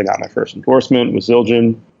bands. I got my first endorsement with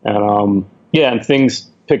Zildjian, and and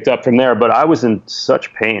things picked up from there. But I was in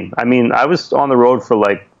such pain. I mean, I was on the road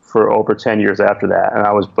for over 10 years after that, and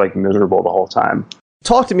I was like miserable the whole time.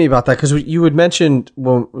 Talk to me about that, because you had mentioned,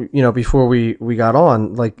 well, you know, before we got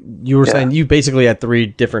on, like you were saying you basically had 3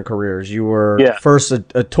 different careers. You were first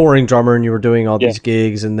a touring drummer and you were doing all these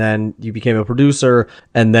gigs, and then you became a producer,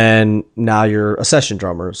 and then now you're a session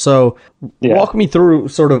drummer. So walk me through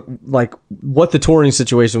sort of like what the touring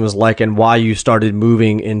situation was like and why you started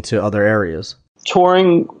moving into other areas.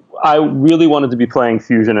 Touring, I really wanted to be playing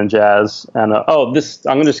fusion and jazz. And I'm just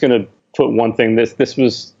going to put one thing. This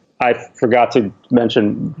was, I forgot to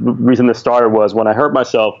mention, the reason this started was when I hurt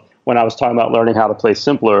myself, when I was talking about learning how to play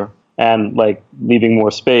simpler and like leaving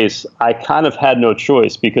more space, I kind of had no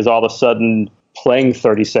choice, because all of a sudden playing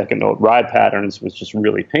 30-second note ride patterns was just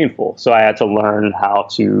really painful. So I had to learn how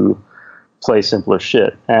to play simpler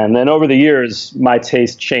shit. And then over the years, my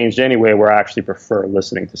taste changed anyway, where I actually prefer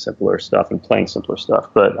listening to simpler stuff and playing simpler stuff.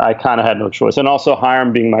 But I kind of had no choice. And also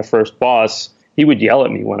Hiram being my first boss, he would yell at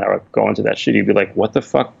me when I would go into that shit. He'd be like, what the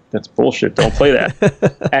fuck? That's bullshit. Don't play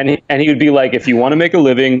that. and he would be like, if you want to make a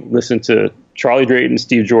living, listen to Charlie Drayton,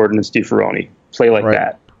 Steve Jordan, and Steve Ferroni. Play like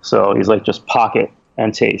that. So he's like, just pocket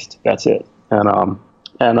and taste. That's it.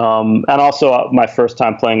 And also my first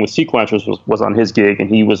time playing with sequencers was on his gig, and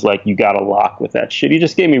he was like, you got to lock with that shit. He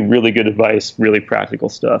just gave me really good advice, really practical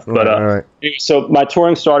stuff. So my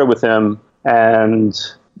touring started with him, and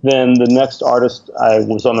then the next artist I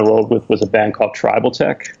was on the road with was a band called Tribal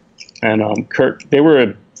Tech. And Kurt, they were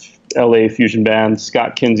a LA fusion band.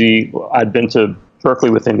 Scott Kinsey, I'd been to Berkeley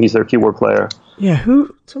with him. He's their keyboard player. Yeah,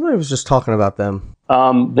 somebody was just talking about them.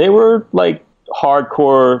 They were like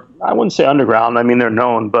hardcore, I wouldn't say underground. I mean, they're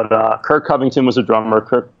known, but Kirk Covington was a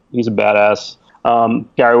drummer. He's a badass.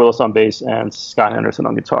 Gary Willis on bass, and Scott Henderson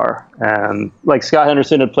on guitar. And like Scott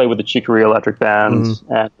Henderson had played with the Chicory Electric Band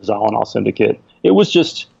and Zalinal Syndicate. It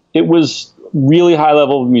was really high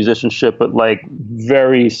level of musicianship, but like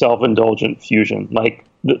very self-indulgent fusion, like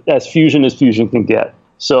as fusion can get.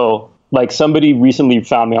 So like somebody recently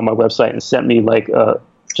found me on my website and sent me like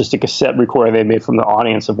just a cassette recording they made from the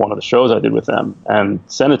audience of one of the shows I did with them, and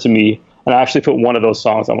sent it to me. And I actually put one of those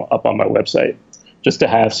songs up on my website just to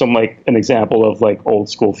have some like an example of like old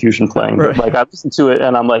school fusion playing. Right. Like I listened to it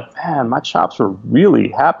and I'm like, man, my chops were really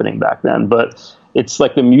happening back then. But it's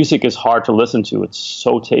like the music is hard to listen to. It's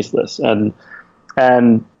so tasteless. And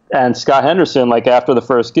Scott Henderson, like after the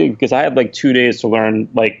first gig, because I had like 2 days to learn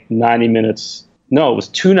like 90 minutes. No, it was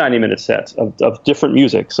 2 90-minute sets of different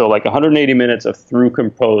music. So like 180 minutes of through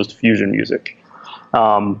composed fusion music.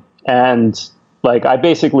 And like I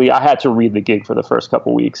had to read the gig for the first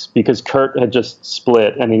couple weeks, because Kurt had just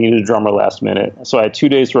split and he needed a drummer last minute. So I had 2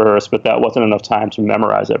 days to rehearse, but that wasn't enough time to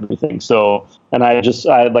memorize everything. So, and I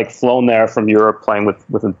had like flown there from Europe playing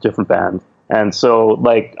with a different band. And so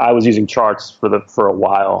like I was using charts for a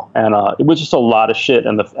while, and it was just a lot of shit.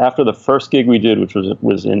 And after the first gig we did, which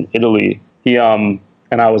was in Italy, he and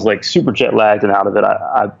I was like super jet lagged and out of it.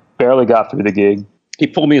 I barely got through the gig. He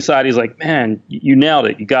pulled me aside. He's like, man, you nailed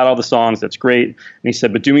it. You got all the songs. That's great. And he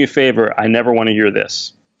said, but do me a favor. I never want to hear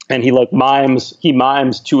this. And he like mimes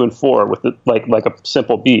 2 and 4 with like a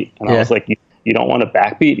simple beat. And I was like, you don't want a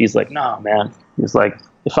backbeat? He's like, no, man. He's like,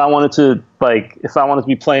 if I wanted to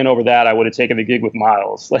be playing over that, I would have taken the gig with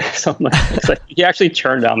Miles. Like something like, it's like he actually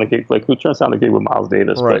turned down the gig. Like who turns down the gig with Miles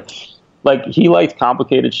Davis? Right. But like he liked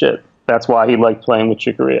complicated shit. That's why he liked playing with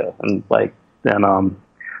Chicoria. And like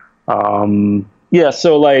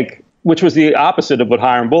so like, which was the opposite of what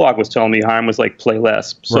Hiram Bullock was telling me. Hiram was like, play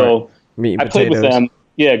less. So I played with them.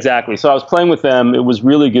 Yeah, exactly. So I was playing with them. It was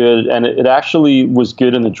really good. And it actually was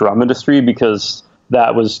good in the drum industry, because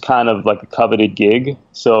that was kind of like a coveted gig.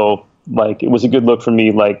 So like, it was a good look for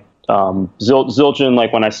me. Like Zildjian,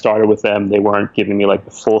 like when I started with them, they weren't giving me like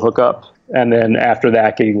the full hookup. And then after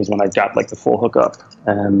that gig was when I got like the full hookup.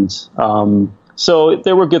 And so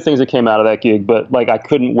there were good things that came out of that gig, but like I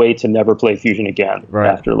couldn't wait to never play Fusion again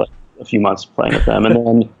after like a few months playing with them.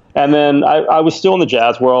 And then I was still in the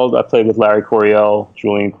jazz world. I played with Larry Coryell,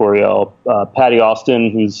 Julian Coryell, Patty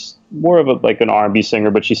Austin, who's more of an R&B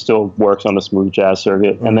singer, but she still works on the smooth jazz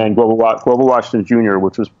circuit. And then Grover Washington Jr.,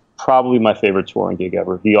 which was probably my favorite touring gig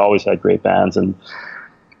ever. He always had great bands, and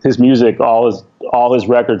his music, all his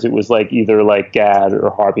records, it was like either like Gadd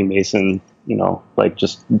or Harvey Mason, like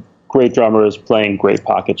just great drummers playing great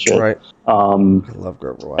pocket shit. Right. I love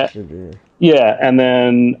Grover Washington Jr. Yeah, and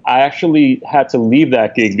then I actually had to leave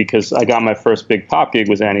that gig because I got my first big pop gig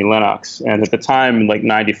was Annie Lennox, and at the time, like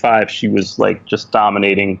 '95, she was like just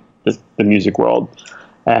dominating the music world,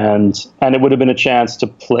 and it would have been a chance to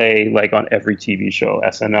play like on every TV show,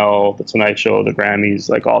 SNL, The Tonight Show, the Grammys,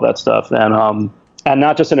 like all that stuff, and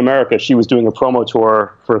not just in America. She was doing a promo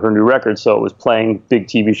tour for her new record, so it was playing big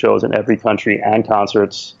TV shows in every country and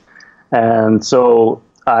concerts, and so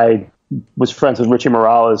I was friends with Richie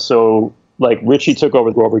Morales, so like Richie took over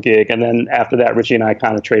the Grover gig, and then after that, Richie and I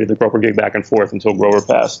kind of traded the Grover gig back and forth until Grover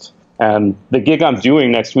passed. And the gig I'm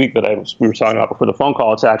doing next week that we were talking about before the phone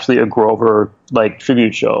call, it's actually a Grover like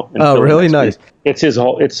tribute show. Oh, really nice. Week. It's his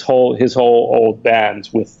whole old band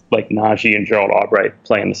with like Najee and Gerald Albright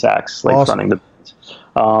playing the sax, like awesome. Running the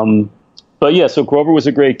band. But yeah, so Grover was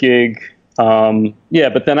a great gig.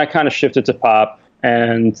 But then I kind of shifted to pop,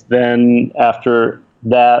 and then after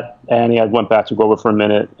that, Annie, I went back to Grover for a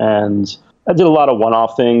minute, and I did a lot of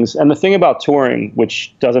one-off things. And the thing about touring,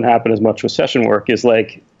 which doesn't happen as much with session work, is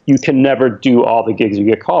like you can never do all the gigs you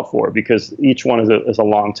get called for because each one is a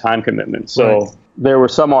long time commitment. So there were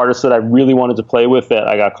some artists that I really wanted to play with that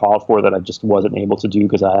I got called for that I just wasn't able to do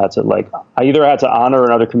because I had to I either had to honor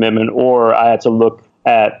another commitment or I had to look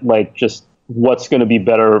at like just what's going to be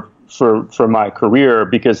better for my career,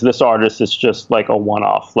 because this artist is just like a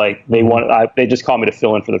one-off. Like they just call me to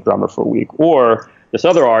fill in for the drummer for a week, or this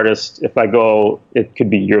other artist, if I go, it could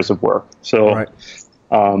be years of work. So,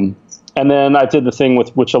 and then I did the thing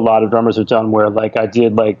with which a lot of drummers have done, where like I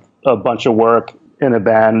did like a bunch of work in a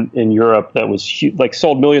band in Europe that was like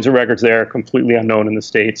sold millions of records there, completely unknown in the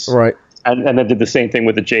States. Right. And then did the same thing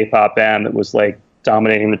with a J-pop band that was like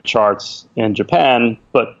dominating the charts in Japan,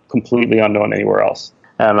 but completely unknown anywhere else.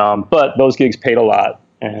 And but those gigs paid a lot,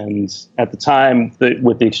 and at the time,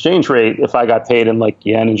 with the exchange rate, if I got paid in like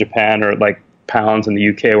yen in Japan or like pounds in the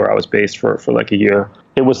UK where I was based for like a year,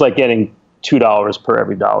 it was like getting $2 per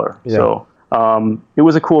every dollar. Yeah. So it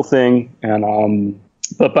was a cool thing, and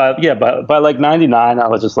but by like '99, I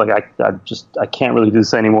was just like I can't really do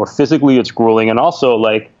this anymore. Physically, it's grueling, and also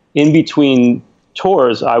like in between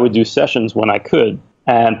tours, I would do sessions when I could.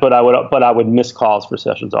 But I would miss calls for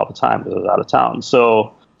sessions all the time because I was out of town.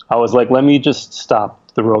 So I was like, let me just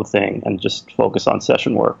stop the road thing and just focus on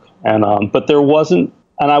session work. And but there wasn't,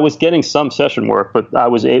 and I was getting some session work, but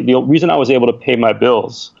the reason I was able to pay my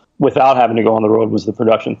bills without having to go on the road was the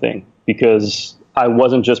production thing, because I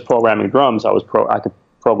wasn't just programming drums. I could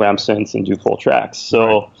program synths and do full tracks.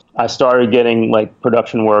 So I started getting like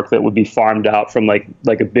production work that would be farmed out from like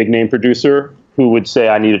a big name producer who would say,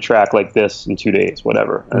 I need a track like this in 2 days,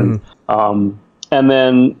 whatever. And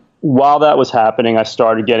then while that was happening, I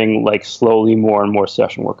started getting like slowly more and more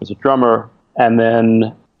session work as a drummer. And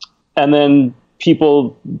then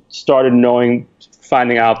people started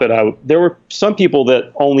finding out that there were some people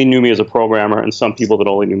that only knew me as a programmer and some people that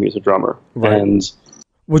only knew me as a drummer. Right. And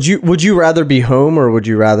would you rather be home or would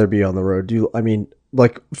you rather be on the road?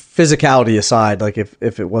 Like physicality aside, like if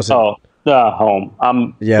it wasn't home,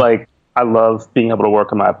 like, I love being able to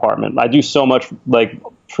work in my apartment. I do so much, like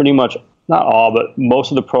pretty much, not all, but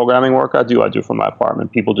most of the programming work I do from my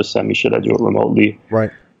apartment. People just send me shit. I do it remotely.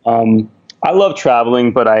 Right. I love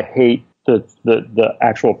traveling, but I hate the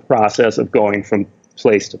actual process of going from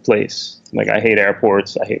place to place. Like I hate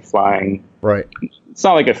airports. I hate flying. Right. It's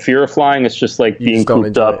not like a fear of flying. It's just like being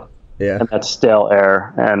cooped up. Yeah. And that stale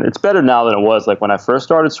air. And it's better now than it was. Like when I first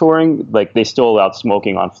started touring, like they still allowed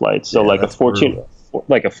smoking on flights. So like a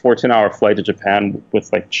 14-hour flight to Japan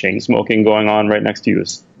with like chain smoking going on right next to you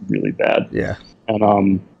is really bad. Yeah.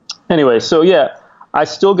 And anyway, so yeah, I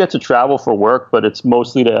still get to travel for work, but it's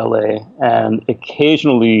mostly to LA, and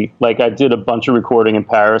occasionally, like I did a bunch of recording in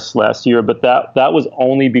Paris last year, but that was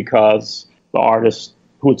only because the artist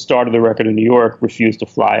who had started the record in New York refused to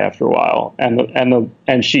fly after a while,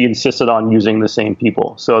 and she insisted on using the same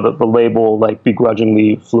people, so that the label like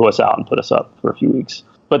begrudgingly flew us out and put us up for a few weeks.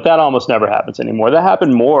 But that almost never happens anymore. That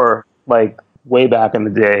happened more like way back in the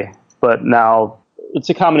day, but now it's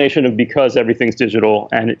a combination of because everything's digital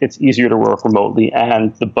and it's easier to work remotely,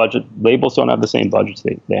 and the budget labels don't have the same budgets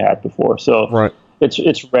they had before. So right.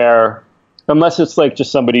 It's rare, unless it's like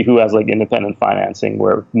just somebody who has like independent financing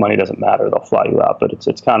where money doesn't matter, they'll fly you out, but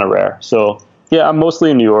it's kind of rare. So yeah, I'm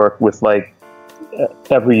mostly in New York with like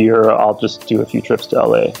every year I'll just do a few trips to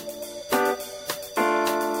LA.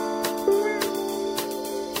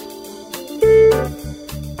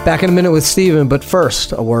 Back in a minute with Steven, but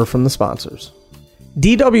first, a word from the sponsors.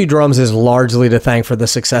 DW Drums is largely to thank for the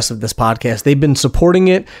success of this podcast. They've been supporting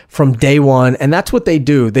it from day one, and that's what they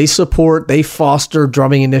do. They foster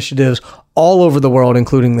drumming initiatives all over the world,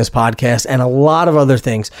 including this podcast and a lot of other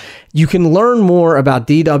things. You can learn more about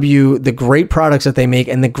DW, the great products that they make,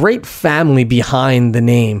 and the great family behind the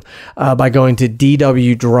name by going to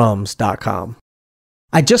dwdrums.com.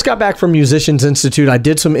 I just got back from Musicians Institute. I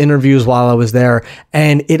did some interviews while I was there,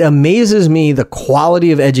 and it amazes me the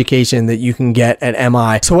quality of education that you can get at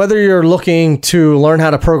MI. So whether you're looking to learn how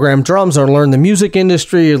to program drums or learn the music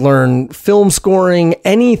industry, learn film scoring,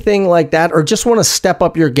 anything like that, or just want to step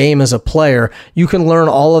up your game as a player, you can learn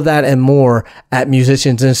all of that and more at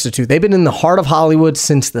Musicians Institute. They've been in the heart of Hollywood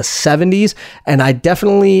since the 70s, and I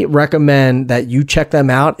definitely recommend that you check them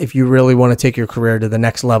out if you really want to take your career to the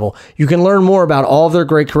next level. You can learn more about all of their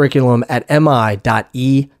great curriculum at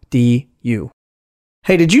mi.edu.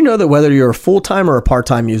 Hey, did you know that whether you're a full-time or a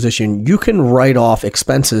part-time musician, you can write off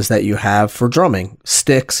expenses that you have for drumming?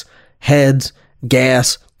 Sticks, heads,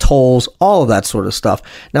 gas, tolls, all of that sort of stuff.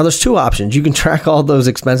 Now, there's two options. You can track all those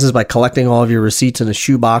expenses by collecting all of your receipts in a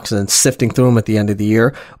shoebox and sifting through them at the end of the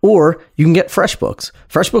year, or you can get FreshBooks.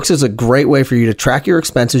 FreshBooks is a great way for you to track your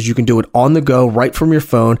expenses. You can do it on the go right from your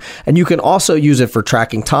phone, and you can also use it for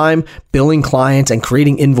tracking time, billing clients, and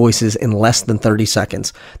creating invoices in less than 30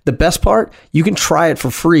 seconds. The best part, you can try it for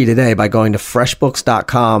free today by going to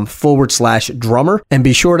freshbooks.com/drummer, and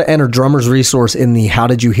be sure to enter Drummer's Resource in the How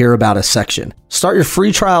Did You Hear About Us section. Start your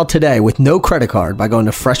free trial today with no credit card by going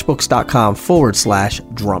to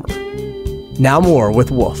freshbooks.com/drummer. Now more with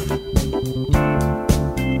Wolf.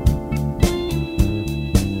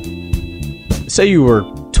 Say you were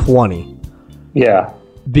 20. Yeah.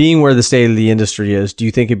 Being where the state of the industry is, do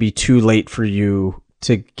you think it'd be too late for you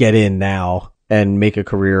to get in now and make a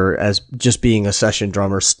career as just being a session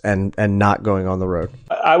drummer and not going on the road?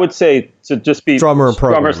 I would say to just be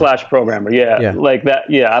drummer/programmer. Yeah, like that.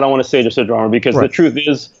 Yeah, I don't want to say just a drummer, because the truth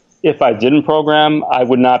is, if I didn't program, I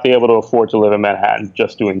would not be able to afford to live in Manhattan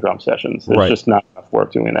just doing drum sessions. There's just not enough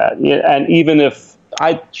work doing that. Yeah, and even if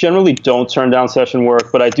I generally don't turn down session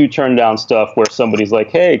work, but I do turn down stuff where somebody's like,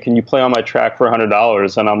 hey, can you play on my track for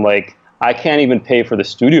 $100? And I'm like, I can't even pay for the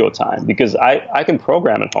studio time because I can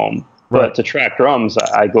program at home. But to track drums,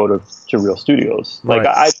 I go to real studios. Like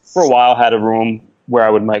I, for a while, had a room where I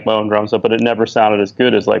would make my own drums up, but it never sounded as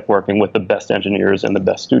good as like working with the best engineers and the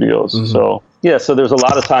best studios. Mm-hmm. So yeah, so there's a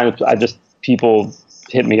lot of times people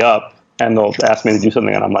hit me up and they'll ask me to do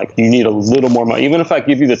something, and I'm like, you need a little more money. Even if I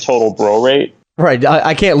give you the total bro rate. Right.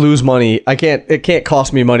 I can't lose money. It can't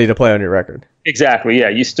cost me money to play on your record. Exactly. Yeah.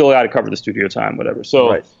 You still got to cover the studio time, whatever.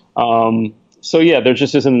 So, so yeah, there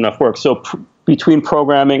just isn't enough work. So between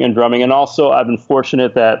programming and drumming, and also I've been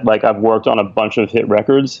fortunate that like I've worked on a bunch of hit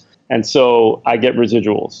records, and so I get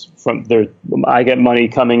residuals from there. I get money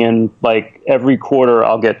coming in like every quarter.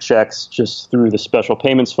 I'll get checks just through the Special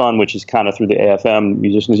Payments Fund, which is kind of through the AFM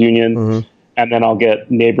Musicians Union. Mm-hmm. And then I'll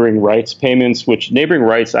get neighboring rights payments, which neighboring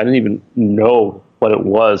rights, I didn't even know what it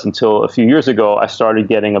was until a few years ago. I started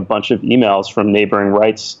getting a bunch of emails from neighboring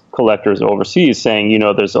rights collectors overseas saying, you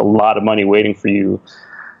know, there's a lot of money waiting for you.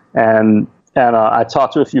 And I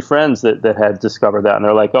talked to a few friends that had discovered that, and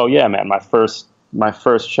they're like, oh yeah, man, my first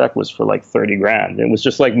check was for like 30 grand. It was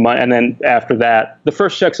just like money. And then after that, the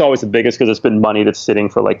first check's always the biggest because it's been money that's sitting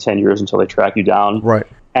for like 10 years until they track you down. Right.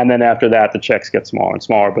 And then after that, the checks get smaller and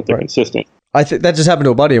smaller, but they're consistent. I think that just happened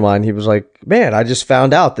to a buddy of mine. He was like, man, I just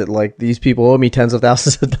found out that like these people owe me tens of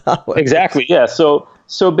thousands of dollars. Exactly. Yeah. So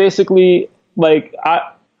basically, like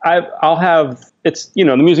I'll have, it's, you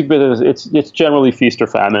know, the music business, it's generally feast or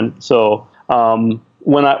famine. So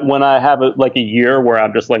when I have like a year where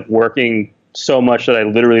I'm just like working so much that I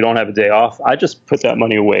literally don't have a day off, I just put that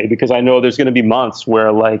money away because I know there's going to be months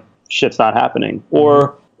where like shit's not happening.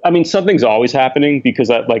 Or I mean, something's always happening because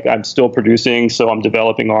I'm still producing, so I'm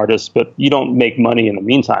developing artists, but you don't make money in the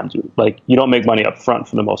meantime, dude. Like you don't make money up front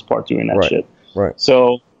for the most part doing that shit. Right.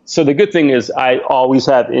 So the good thing is I always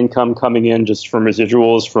have income coming in just from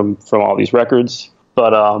residuals from all these records. But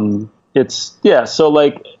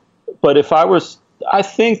but I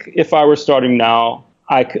think if I were starting now,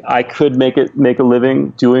 I could make a living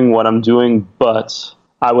doing what I'm doing, but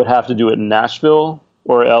I would have to do it in Nashville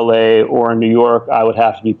or LA or in New York. I would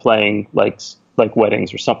have to be playing like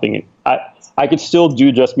weddings or something. I could still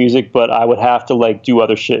do just music, but I would have to like do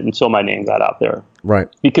other shit until my name got out there. Right.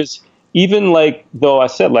 Because even like, though I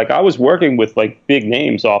said, like, I was working with like big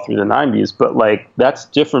names all through the 90s, but like that's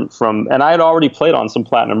different from, and I had already played on some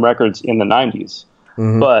platinum records in the 90s,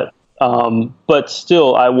 but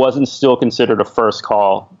still I wasn't still considered a first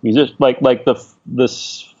call musician. Like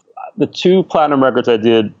the two platinum records I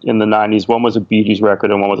did in the 90s, one was a Bee Gees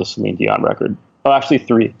record and one was a Celine Dion record. Oh, actually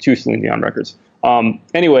two Celine Dion records.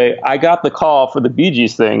 Anyway, I got the call for the Bee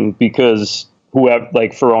Gees thing because whoever,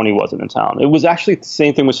 like, Ferroni wasn't in town. It was actually the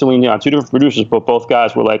same thing with Celine Dion, two different producers, but both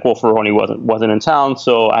guys were like, well, Ferroni wasn't in town,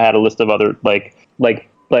 so I had a list of other like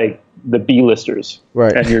the B-listers,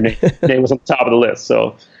 right? And your name was on the top of the list.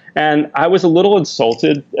 So, and I was a little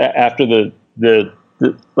insulted after the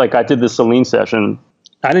like I did the Celine session.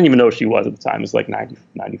 I didn't even know who she was at the time. It was like 90,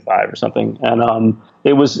 95 or something. And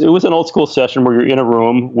it was an old school session where you're in a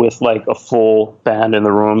room with like a full band in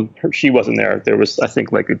the room. She wasn't there. There was, I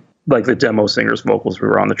think, like the demo singer's vocals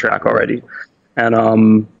were on the track already.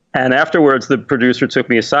 And afterwards, the producer took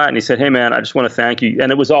me aside and he said, hey, man, I just want to thank you.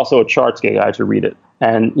 And it was also a charts gig. I had to read it.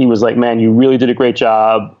 And he was like, man, you really did a great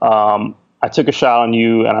job. I took a shot on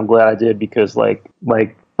you and I'm glad I did because like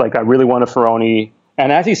I really wanted Ferroni.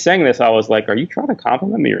 And as he's saying this, I was like, are you trying to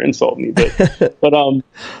compliment me or insult me?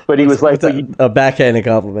 But he was like, a backhanded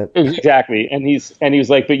compliment. Exactly. And he was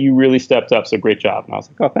like, but you really stepped up. So great job. And I was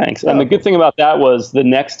like, oh, thanks. And the good thing about that was the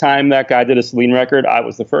next time that guy did a Celine record, I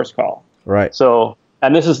was the first call. Right. So,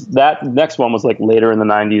 and that next one was like later in the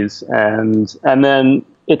 90s. And then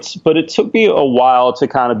but it took me a while to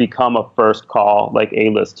kind of become a first call, like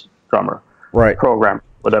A-list drummer. Right. Program.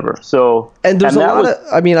 Whatever. So, and there's a lot of,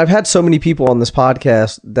 I mean, I've had so many people on this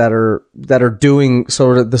podcast that are doing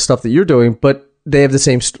sort of the stuff that you're doing, but they have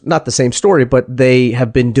not the same story, but they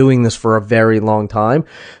have been doing this for a very long time.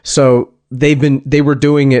 So they were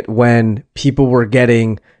doing it when people were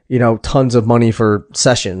getting, tons of money for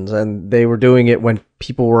sessions, and they were doing it when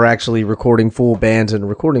people were actually recording full bands in a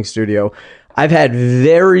recording studio. I've had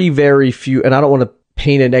very, very few, and I don't want to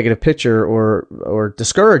paint a negative picture or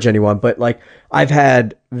discourage anyone, but like I've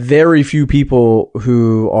had very few people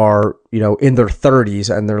who are, in their 30s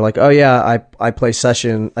and they're like, oh yeah, I do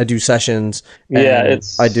sessions. Yeah.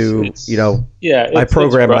 I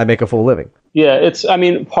program and I make a full living. Yeah.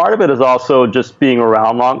 Part of it is also just being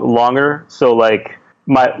around longer. So like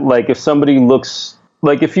if somebody looks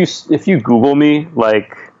like, if you Google me,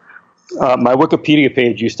 like, my Wikipedia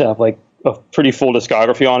page used to have like a pretty full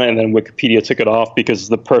discography on it, and then Wikipedia took it off because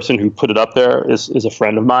the person who put it up there is a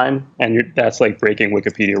friend of mine, and that's like breaking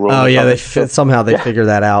Wikipedia rules. Oh yeah, somehow they figure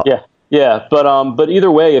that out. Yeah. But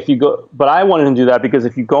either way, if you go, but I wanted to do that because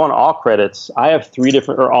if you go on all credits, I have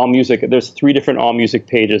all music. There's 3 different all music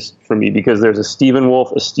pages for me because there's a Stephen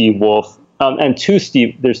Wolf, a Steve Wolf, and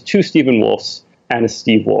there's 2 Stephen Wolfs and a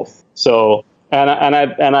Steve Wolf. So and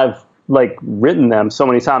I've like written them so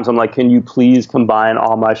many times. I'm like, can you please combine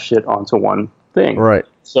all my shit onto one thing? Right.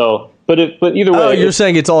 So, but either way. Oh, you're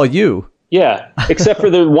saying it's all you. Yeah. Except for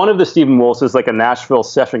one of the Stephen Wolfs is like a Nashville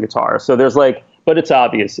session guitar. So there's like, but it's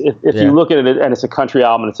obvious. If you look at it and it's a country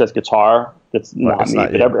album and it says guitar, that's not me,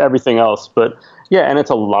 but everything else. But yeah, and it's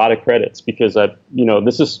a lot of credits because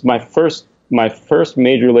this is my first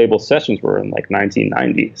major label sessions were in like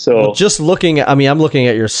 1990. So just looking at, I'm looking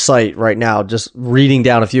at your site right now, just reading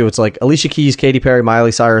down a few. It's like Alicia Keys, Katy Perry,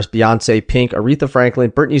 Miley Cyrus, Beyonce, Pink, Aretha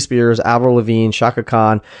Franklin, Britney Spears, Avril Lavigne, Chaka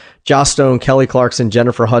Khan, Joss Stone, Kelly Clarkson,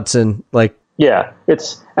 Jennifer Hudson. Like, yeah,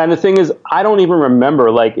 and the thing is, I don't even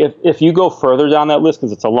remember, like if you go further down that list,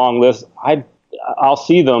 cause it's a long list, I'll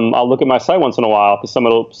see them. I'll look at my site once in a while because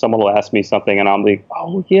someone will ask me something and I'm like,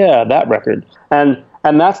 oh yeah, that record.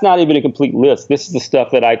 And that's not even a complete list. This is the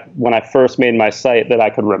stuff that when I first made my site that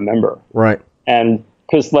I could remember. Right. And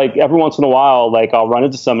because like every once in a while, like I'll run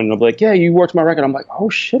into someone and they'll be like, yeah, you worked my record. I'm like, oh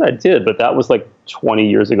shit, I did. But that was like 20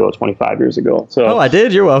 years ago, 25 years ago. So. Oh, I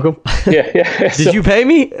did? You're welcome. Yeah. Did you pay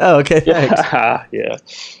me? Oh, okay. Thanks. Yeah.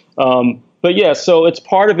 But yeah, so it's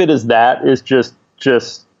part of it is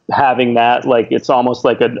just having that, like it's almost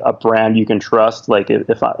like a brand you can trust. Like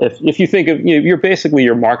if you think of,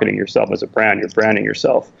 you're marketing yourself as a brand, you're branding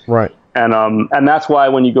yourself. Right. And that's why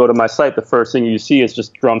when you go to my site, the first thing you see is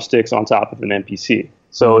just drumsticks on top of an MPC.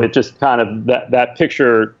 So it just kind of that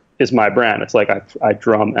picture is my brand. It's like I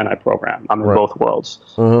drum and I program. I'm in both worlds.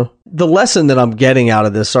 The lesson that I'm getting out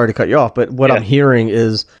of this, sorry to cut you off, but what I'm hearing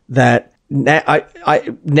is that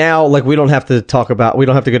now, like we don't have to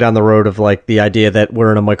go down the road of like the idea that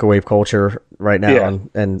we're in a microwave culture right now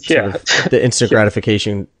and sort of the instant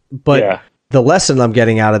gratification. But the lesson I'm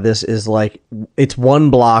getting out of this is like, it's one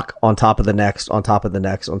block on top of the next, on top of the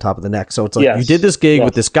next, on top of the next. So it's like, you did this gig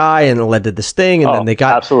with this guy and it led to this thing. And then they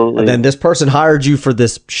got, and then this person hired you for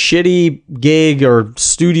this shitty gig or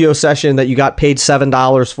studio session that you got paid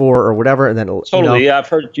 $7 for or whatever. And then, totally. Yeah. I've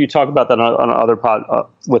heard you talk about that on other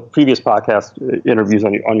with previous podcast interviews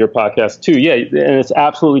on your podcast too. Yeah. And it's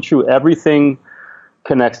absolutely true. Everything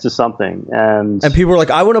connects to something, and people are like,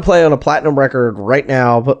 I want to play on a platinum record right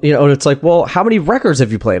now, but it's like, well, how many records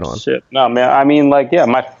have you played on? Shit, no, man. I mean, like, yeah,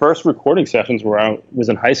 my first recording sessions where I was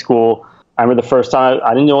in high school, I remember the first time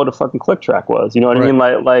I didn't know what a fucking click track was. You know what I mean?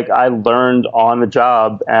 Like I learned on the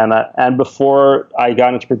job, and before I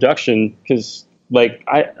got into production, because like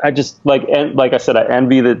I just like, and like I said, I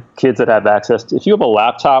envy the kids that have access to. If you have a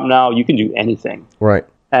laptop now, you can do anything. Right.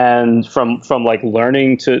 And from like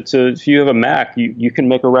learning to if you have a Mac, you can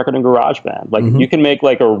make a record in GarageBand. Like you can make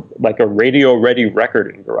like a radio ready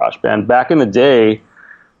record in GarageBand. Back in the day,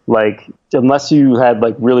 like unless you had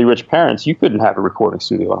like really rich parents, you couldn't have a recording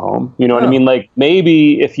studio at home. You know what I mean? Like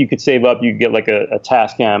maybe if you could save up, you could get like a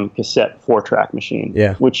Tascam cassette 4-track machine.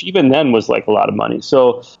 Yeah. Which even then was like a lot of money.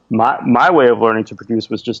 So my way of learning to produce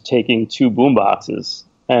was just taking 2 boomboxes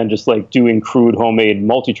and just like doing crude homemade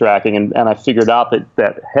multi-tracking. And I figured out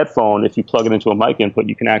that headphone, if you plug it into a mic input,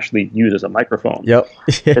 you can actually use as a microphone. Yep.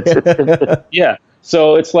 Yeah.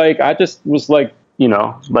 So it's like, I just was like,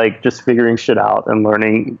 like just figuring shit out and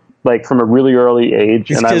learning like from a really early age.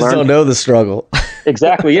 These and kids don't know the struggle.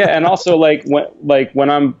 Exactly. Yeah. And also like when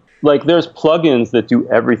I'm like, there's plugins that do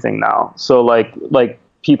everything now. So like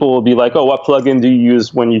people will be like, oh, what plugin do you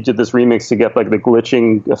use when you did this remix to get like the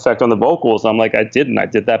glitching effect on the vocals? I'm like, I didn't. I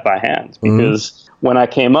did that by hand because when I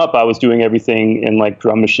came up, I was doing everything in like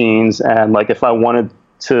drum machines. And like if I wanted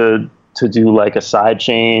to do like a side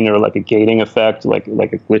chain or like a gating effect, like a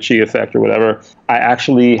glitchy effect or whatever, I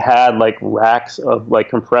actually had like racks of like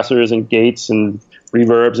compressors and gates and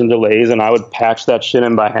reverbs and delays, and I would patch that shit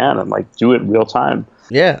in by hand and like do it real time.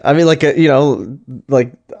 Yeah, I mean, like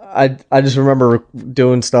like I just remember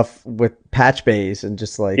doing stuff with patch bays and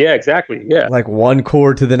just like exactly, like one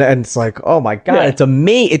chord to the next, and it's like, oh my god, it's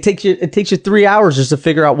amazing. It takes you 3 hours just to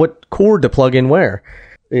figure out what chord to plug in where,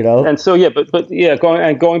 And so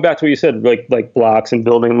going back to what you said, like blocks and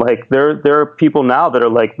building, like there are people now that are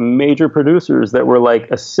like major producers that were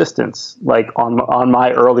like assistants, like on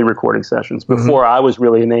my early recording sessions before I was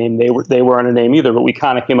really a name. They weren't a name either, but we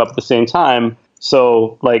kind of came up at the same time.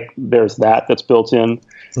 So like there's that's built in,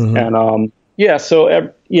 and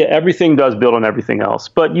everything does build on everything else.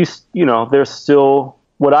 But there's still,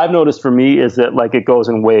 what I've noticed for me is that like it goes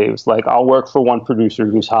in waves. Like I'll work for one producer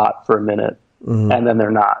who's hot for a minute, and then they're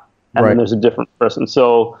not, and then there's a different person.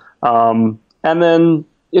 So and then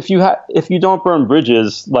if you don't burn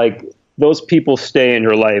bridges, like those people stay in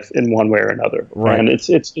your life in one way or another, and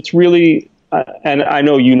it's really, and I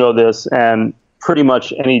know you know this, and pretty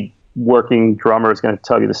much any working drummer is going to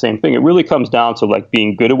tell you the same thing. It really comes down to like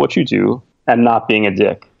being good at what you do and not being a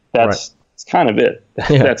dick. That's kind of it.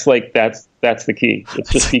 Yeah. That's the key. It's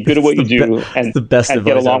just be good at what you do and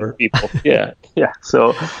get along with people. Yeah.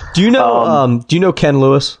 So do you know Ken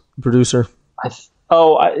Lewis, producer?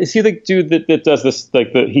 Is he the dude that does this,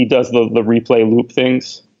 like he does the replay loop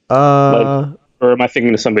things? Or am I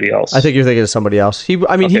thinking of somebody else? I think you're thinking of somebody else. He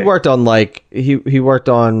worked on like he worked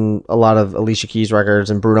on a lot of Alicia Keys records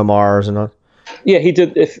and Bruno Mars and. Yeah, he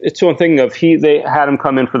did. It's one thing of they had him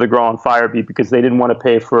come in for the Girl on Fire beat because they didn't want to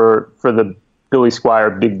pay for the Billy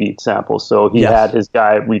Squier big beat sample, so he had his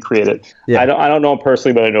guy recreate it. Yeah. I don't know him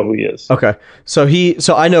personally, but I know who he is. Okay, so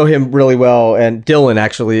I know him really well, and Dylan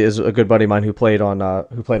actually is a good buddy of mine who played on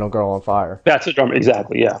Girl on Fire. That's a drummer,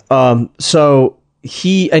 exactly. Yeah. So.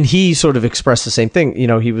 He sort of expressed the same thing.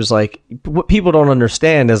 He was like, what people don't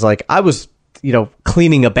understand is like, I was,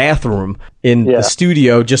 cleaning a bathroom in the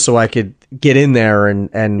studio just so I could get in there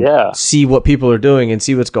and see what people are doing and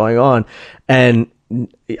see what's going on. And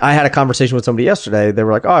I had a conversation with somebody yesterday. They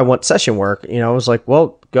were like, oh, I want session work. I was like,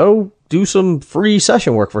 well, go do some free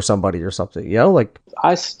session work for somebody or something, like.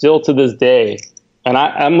 I still to this day, and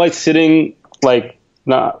I'm like sitting like,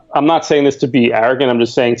 I'm not saying this to be arrogant. I'm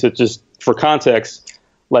just saying to just, for context,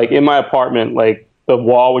 like in my apartment, like the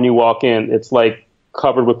wall when you walk in, it's like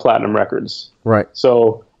covered with platinum records. Right.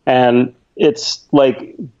 So, and it's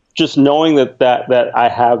like just knowing that I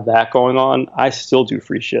have that going on, I still do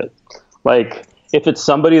free shit. Like if it's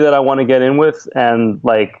somebody that I want to get in with and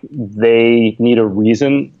like they need a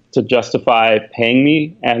reason to justify paying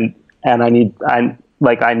me and I need, don't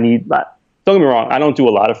get me wrong, I don't do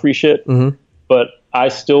a lot of free shit, but I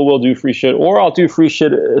still will do free shit, or I'll do free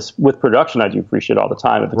shit with production. I do free shit all the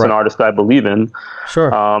time if it's an artist I believe in.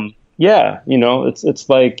 Sure. yeah, you know, it's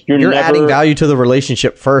like you're never adding value to the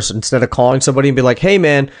relationship first instead of calling somebody and be like, hey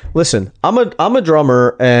man, listen, I'm a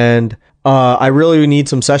drummer and I really need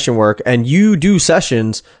some session work and you do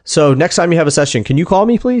sessions. So next time you have a session, can you call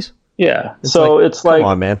me please? Yeah. So it's like, come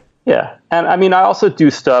on, man. Yeah. And I mean, I also do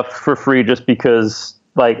stuff for free just because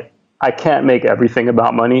like I can't make everything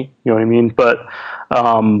about money. You know what I mean? But,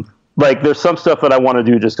 like there's some stuff that I want to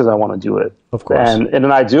do just because I want to do it. Of course. And in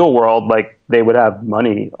an ideal world, like they would have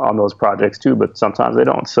money on those projects too, but sometimes they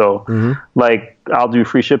don't. So like I'll do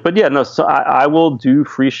free shit. But yeah, no, so I will do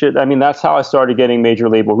free shit. I mean, that's how I started getting major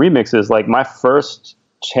label remixes. Like my first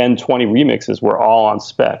 10, 20 remixes were all on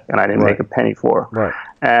spec and I didn't make a penny for. Right.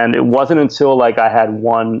 And it wasn't until like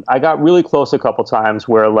I got really close a couple times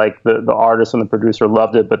where like the artist and the producer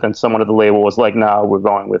loved it, but then someone at the label was like, no, we're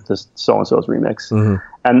going with this so-and-so's remix.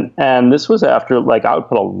 And this was after like I would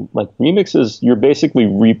put like remixes, you're basically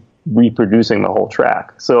reproducing the whole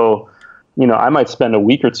track. So, you know, I might spend a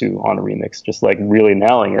week or two on a remix, just like really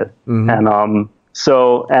nailing it.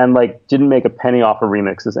 And like didn't make a penny off of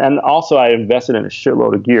remixes. And also I invested in a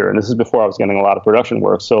shitload of gear. And this is before I was getting a lot of production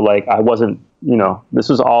work. So like I wasn't, you know, this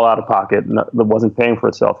was all out of pocket. That wasn't paying for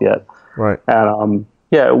itself yet. Right. And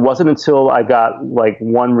yeah, it wasn't until I got like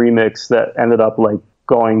one remix that ended up like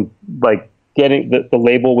going, like getting the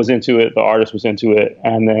label was into it, the artist was into it,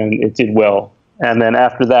 and then it did well. And then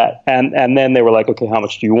after that, and then they were like, okay, how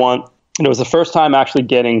much do you want? And it was the first time actually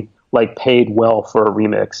getting like paid well for a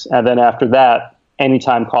remix. And then after that,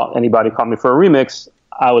 anytime anybody called me for a remix,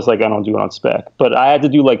 I was like, I don't do it on spec. But I had to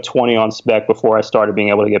do like 20 on spec before I started being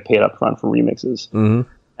able to get paid up front for remixes.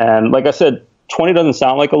 And like I said, 20 doesn't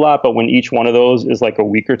sound like a lot, but when each one of those is like a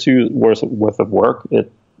week or two worth of work,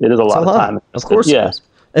 it is a lot of time. Of course. Yeah.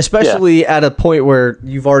 Especially at a point where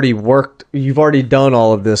you've already done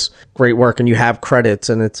all of this great work and you have credits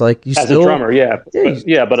and it's like you as a drummer.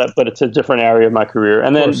 But it's a different area of my career.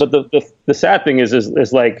 And then, but the sad thing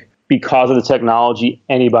is like, because of the technology,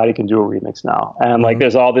 anybody can do a remix now. And like,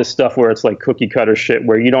 there's all this stuff where it's like cookie cutter shit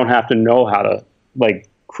where you don't have to know how to like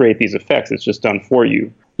create these effects. It's just done for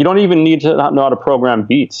you. You don't even need to know how to program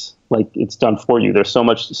beats. Like it's done for you. There's so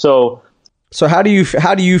much. So how do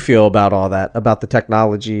you feel about all that, about the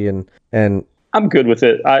technology and I'm good with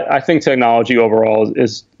it. I think technology overall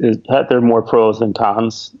is there are more pros than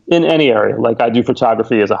cons in any area. Like I do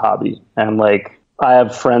photography as a hobby and like, I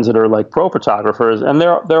have friends that are like pro photographers and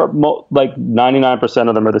they're like 99%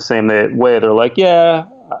 of them are the same way. They're like, yeah,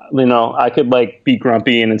 you know, I could like be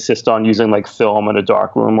grumpy and insist on using like film in a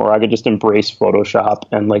dark room, or I could just embrace Photoshop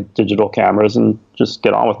and like digital cameras and just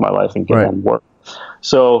get on with my life and get on work.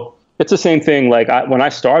 So it's the same thing. Like when I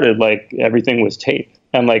started, like everything was tape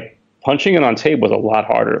and like punching it on tape was a lot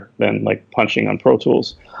harder than like punching on Pro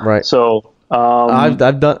Tools. Right. So, I've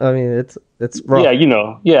done, I mean, it's rough. Yeah, you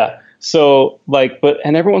know, yeah. So like,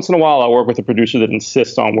 and every once in a while I work with a producer that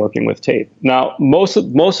insists on working with tape. Now, most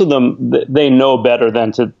of them, they know better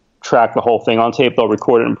than to track the whole thing on tape. They'll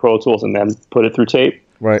record it in Pro Tools and then put it through tape,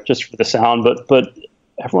 right? Just for the sound. But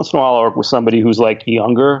every once in a while I work with somebody who's like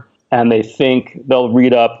younger and they think they'll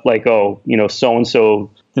read up like, oh, you know, so-and-so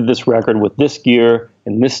did this record with this gear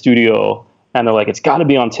in this studio. And they're like, it's got to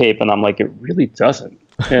be on tape. And I'm like, it really doesn't.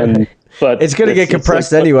 And but it's going to get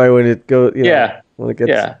compressed like, anyway when it goes. You know, yeah.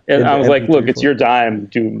 And I was like, look, it's your dime.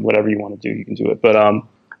 Do whatever you want to do. You can do it.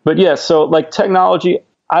 But yeah, so like technology,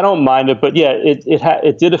 I don't mind it. But yeah,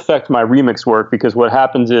 it did affect my remix work because what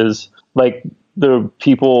happens is like the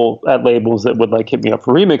people at labels that would like hit me up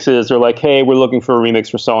for remixes, they're like, hey, we're looking for a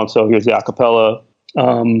remix for so-and-so. Here's the acapella.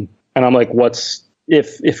 And I'm like,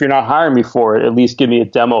 if you're not hiring me for it, at least give me a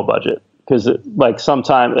demo budget. Because like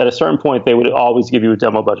sometime at a certain point, they would always give you a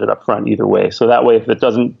demo budget up front either way. So that way, if it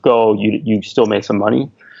doesn't go, you still make some money.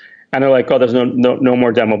 And they're like, oh, there's no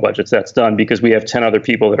more demo budgets. That's done because we have 10 other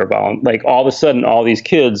people that are volunteering. Like all of a sudden, all these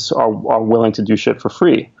kids are willing to do shit for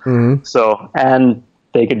free. So, and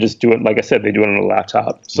they could just do it. Like I said, they do it on a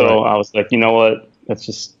laptop. So I was like, you know what? Let's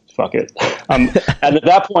just fuck it. And at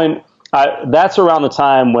that point, that's around the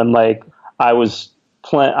time when like I was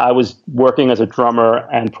working as a drummer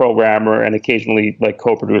and programmer and occasionally like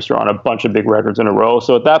co-producer on a bunch of big records in a row.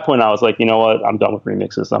 So at that point I was like, you know what, I'm done with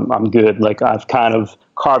remixes. I'm good. Like I've kind of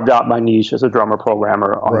carved out my niche as a drummer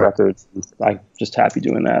programmer on records. I'm just happy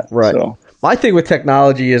doing that. Right. So my thing with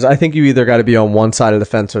technology is I think you either got to be on one side of the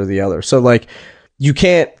fence or the other. So like you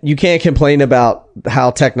can't complain about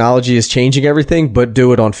how technology is changing everything, but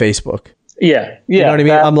do it on Facebook. Yeah. You know what I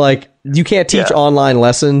mean? I'm like, you can't teach online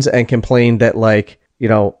lessons and complain that like, you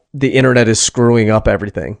know, the internet is screwing up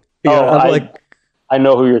everything. You know, I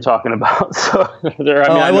know who you're talking about. So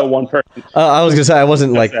I know one person. I was gonna say I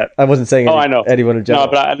wasn't saying. I know anyone in general.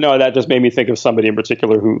 No, but that just made me think of somebody in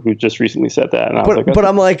particular who just recently said that, and I was like, but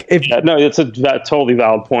I'm like, it's a totally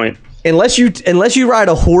valid point. Unless you ride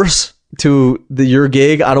a horse to your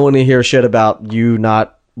gig, I don't want to hear shit about you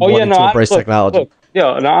not wanting to embrace technology. Look,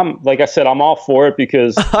 and I'm like I said, I'm all for it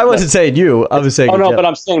because I wasn't saying you. I was saying. Oh no, but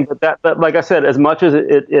I'm saying that like I said, as much as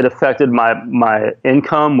it affected my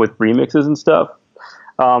income with remixes and stuff.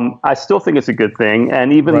 I still think it's a good thing.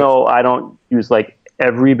 And even though I don't use like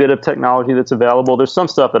every bit of technology that's available, there's some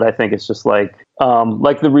stuff that I think is just like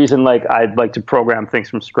the reason like I'd like to program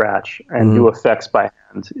things from scratch and do effects by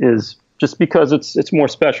hand is just because it's more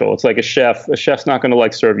special. It's like a chef's not going to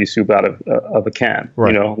like serve you soup out of a can,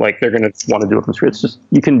 you know, like they're going to want to do it from scratch. It's just,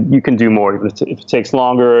 you can do more. If it takes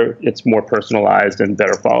longer, it's more personalized and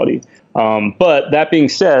better quality. But that being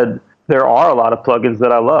said, there are a lot of plugins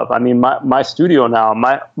that I love. I mean, my studio now,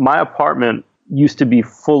 my apartment used to be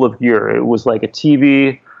full of gear. It was like a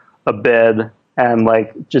TV, a bed, and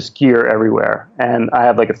like just gear everywhere. And I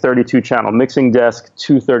have like a 32 channel mixing desk,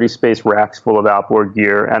 230 space racks full of outboard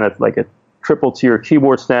gear, and a triple tier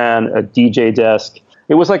keyboard stand, a DJ desk.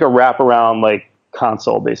 It was like a wraparound like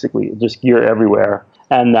console, basically, just gear everywhere.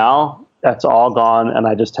 And now that's all gone, and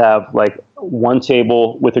I just have like one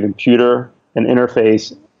table with a computer, an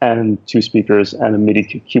interface, and 2 speakers and a MIDI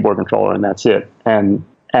keyboard controller, and that's it. And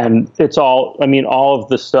it's all, I mean, all of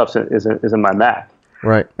this stuff is in my Mac.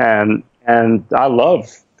 Right. And I love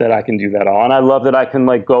that I can do that all. And I love that I can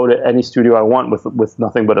like go to any studio I want with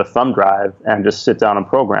nothing but a thumb drive and just sit down and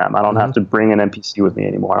program. I don't have to bring an MPC with me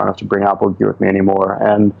anymore. I don't have to bring outboard gear with me anymore.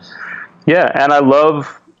 And yeah, and I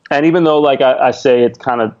love, and even though like I say it's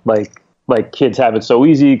kind of like kids have it so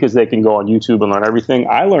easy because they can go on YouTube and learn everything,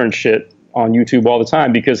 I learn shit on YouTube all the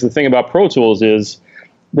time, because the thing about Pro Tools is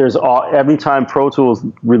every time Pro Tools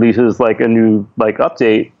releases like a new like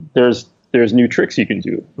update, there's new tricks you can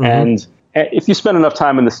do. And if you spend enough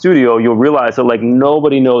time in the studio, you'll realize that like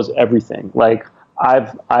nobody knows everything. Like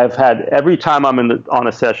I've had, every time I'm on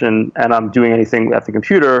a session and I'm doing anything at the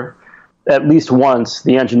computer, at least once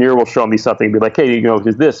the engineer will show me something and be like, hey, you know,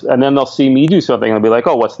 do this. And then they'll see me do something and they'll be like,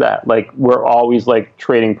 oh, what's that? Like, we're always like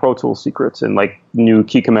trading Pro Tools secrets and like new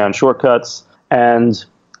key command shortcuts. And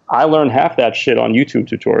I learned half that shit on YouTube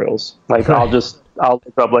tutorials. Like I'll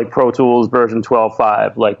look up like Pro Tools version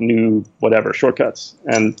 12.5, like new whatever shortcuts.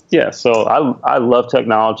 And yeah, so I love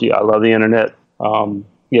technology. I love the internet.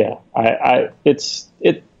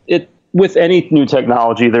 With any new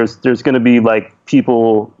technology, there's going to be like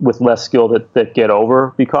people with less skill that get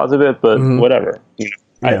over because of it, but whatever. You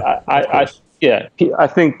know, I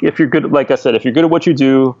think if you're good, like I said, if you're good at what you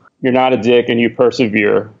do, you're not a dick and you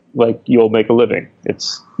persevere, like you'll make a living.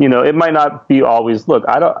 It's, you know, it might not be always, look,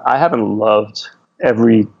 I haven't loved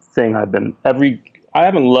everything I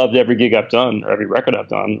haven't loved every gig I've done, or every record I've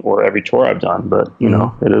done, or every tour I've done, but you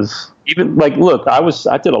know, it is, even like, look, I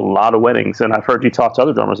did a lot of weddings, and I've heard you talk to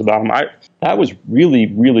other drummers about them. That was really,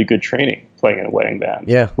 really good training, playing in a wedding band.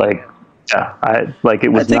 Yeah. I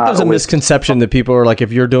think there's a misconception that people are like,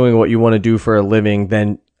 if you're doing what you want to do for a living,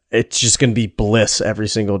 then it's just going to be bliss every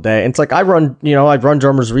single day. And it's like, I run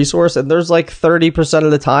Drummers Resource, and there's like 30%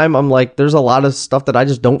 of the time, I'm like, there's a lot of stuff that I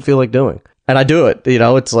just don't feel like doing. And I do it, you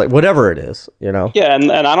know, it's like whatever it is, you know? Yeah.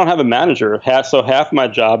 And I don't have a manager. So half my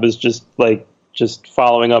job is just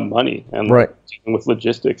following up money and dealing with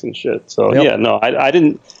logistics and shit. So yeah, no, I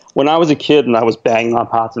didn't, when I was a kid and I was banging on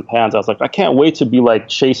pots and pans, I was like, I can't wait to be like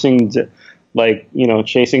chasing down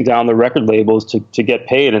the record labels to get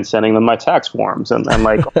paid and sending them my tax forms and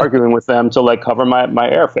like arguing with them to like cover my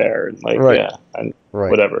airfare and like,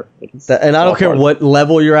 whatever. And I don't care what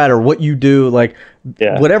level you're at or what you do, like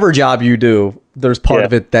whatever job you do, there's part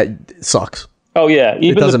of it that sucks. Oh yeah.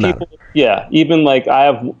 Even it doesn't matter. Even like I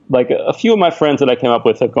have like a few of my friends that I came up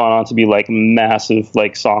with have gone on to be like massive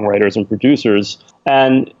like songwriters and producers.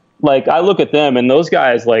 And like I look at them and those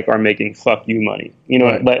guys like are making fuck you money, you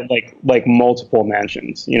know, like multiple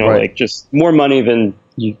mansions, you know, like just more money than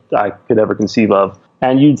I could ever conceive of.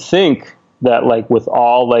 And you'd think that like with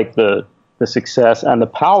all like the success and the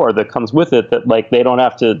power that comes with it, that like they don't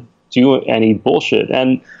have to do any bullshit.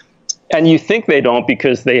 And you think they don't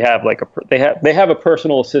because they have like they have a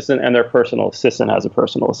personal assistant, and their personal assistant has a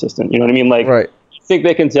personal assistant. You know what I mean? Like, you think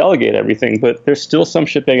they can delegate everything, but there's still some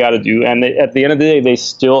shit they got to do. And at the end of the day, they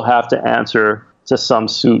still have to answer to some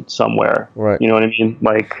suit somewhere. Right. You know what I mean?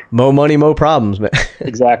 Like, mo money, mo problems, man.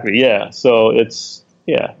 Exactly. Yeah. So it's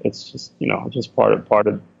just, you know, just part of,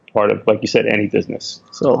 like you said, any business.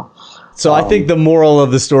 So I think the moral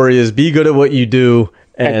of the story is be good at what you do,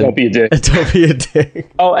 And don't be a dick. Don't be a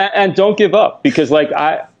dick. Oh, and don't give up, because like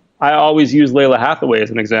I always use Layla Hathaway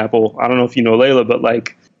as an example. I don't know if you know Layla, but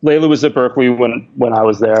like Layla was at Berklee when I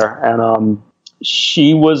was there, and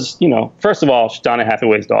she was, you know, first of all, she's Donna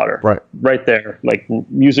Hathaway's daughter, right there, like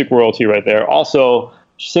music royalty right there. Also,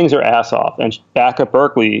 she sings her ass off, and back at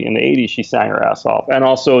Berklee in the 80s, she sang her ass off, and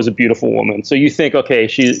also is a beautiful woman. So you think, okay,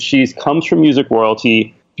 she's comes from music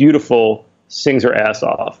royalty, beautiful, sings her ass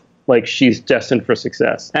off, like she's destined for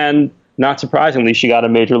success. And not surprisingly, she got a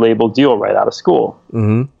major label deal right out of school.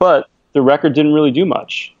 But the record didn't really do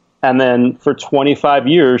much. And then for 25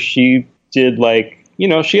 years, she did, like, you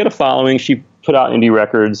know, she had a following. She put out indie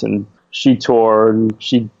records, and she toured, and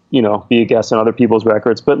she'd, you know, be a guest on other people's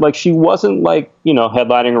records. But like, she wasn't like, you know,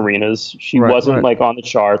 headlining arenas. She wasn't like on the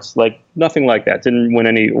charts, like nothing like that. Didn't win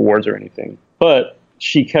any awards or anything. But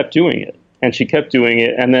she kept doing it, and she kept doing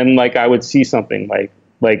it. And then like I would see something like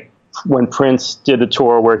when Prince did a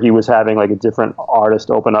tour where he was having like a different artist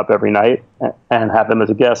open up every night and have them as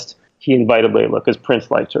a guest, he invited Layla because Prince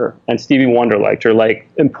liked her and Stevie Wonder liked her. Like,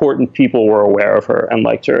 important people were aware of her and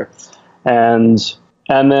liked her. And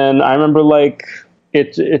then I remember like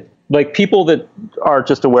it like people that are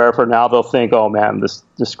just aware of her now, they'll think, oh man,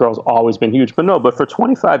 this girl's always been huge. But no, but for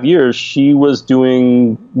 25 years, she was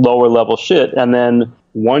doing lower level shit. And then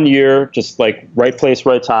one year, just like right place,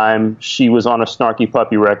 right time, she was on a Snarky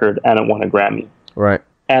Puppy record and it won a Grammy. Right.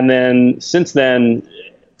 And then since then,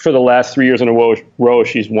 for the last 3 years in a row,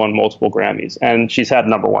 she's won multiple Grammys, and she's had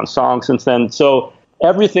 #1 song since then. So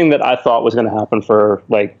everything that I thought was going to happen for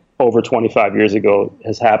like over 25 years ago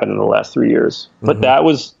has happened in the last 3 years. But that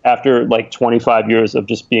was after like 25 years of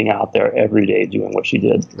just being out there every day doing what she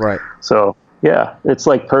did. Right. So yeah, it's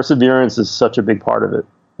like perseverance is such a big part of it.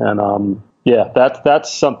 And yeah,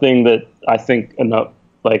 that's something that I think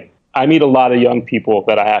like I meet a lot of young people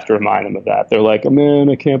that I have to remind them of that. They're like, oh, man,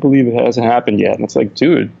 I can't believe it hasn't happened yet. And it's like,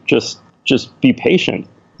 dude, just be patient.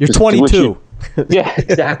 You're 22. Yeah,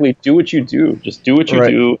 exactly. Do what you do. Just do what you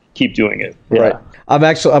do. Keep doing it. Yeah. Right.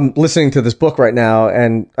 I'm listening to this book right now,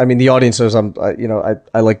 and I mean, the audience knows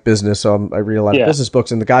I like business, so I read a lot of business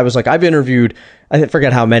books. And the guy was like, I've interviewed, I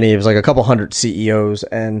forget how many, it was like a couple hundred CEOs,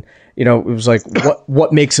 and you know, it was like,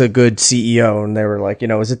 what makes a good CEO? And they were like, you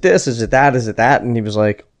know, is it this? Is it that? Is it that? And he was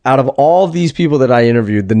like, out of all of these people that I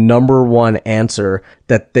interviewed, the #1 answer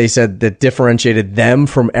that they said that differentiated them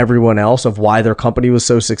from everyone else of why their company was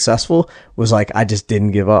so successful was like, I just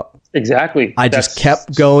didn't give up. Exactly. I just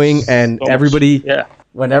kept going, and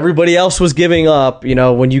when everybody else was giving up, you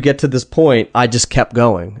know, when you get to this point, I just kept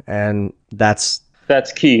going, and that's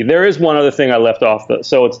key. There is one other thing I left off.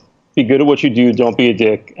 So it's be good at what you do, don't be a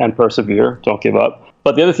dick, and persevere, don't give up.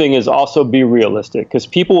 But the other thing is also be realistic, because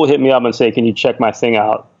people will hit me up and say, can you check my thing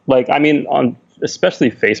out? Like, I mean, on especially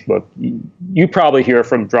Facebook, you probably hear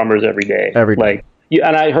from drummers every day. Like,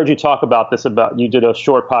 and I heard you talk about this, about you did a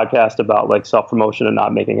short podcast about like self-promotion and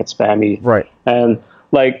not making it spammy. Right. And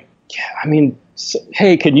like, I mean,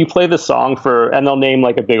 hey, can you play this song and they'll name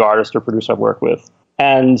like a big artist or producer I've worked with.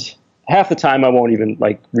 And half the time I won't even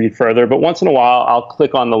like read further, but once in a while I'll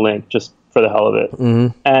click on the link just for the hell of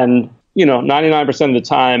it. And, you know, 99% of the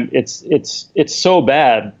time it's so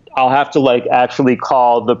bad, I'll have to like actually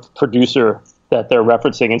call the producer that they're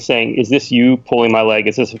referencing and saying, is this you pulling my leg?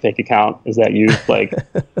 Is this a fake account? Is that you? Like,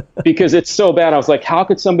 because it's so bad. I was like, how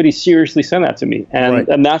could somebody seriously send that to me?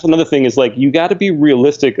 And that's another thing is like, you got to be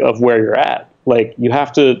realistic of where you're at. Like, you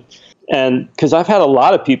have to, and because I've had a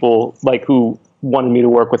lot of people like who wanted me to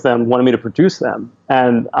work with them, wanted me to produce them.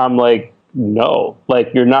 And I'm like, no,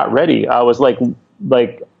 like, you're not ready. I was like,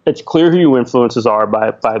 it's clear who your influences are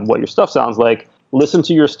by what your stuff sounds like. Listen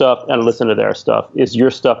to your stuff and listen to their stuff. Is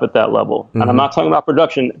your stuff at that level? And I'm not talking about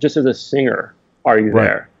production, just as a singer, are you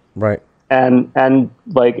there? Right. And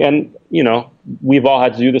you know, we've all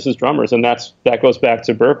had to do this as drummers, and that goes back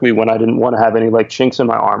to Berklee when I didn't want to have any like chinks in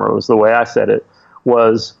my armor. It was the way I said it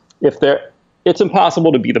was, it's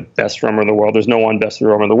impossible to be the best drummer in the world. There's no one best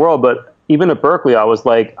drummer in the world. But even at Berklee, I was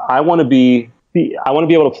like, I want to be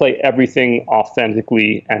able to play everything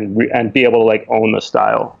authentically and be able to like own the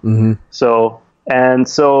style.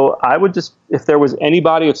 So I would just, if there was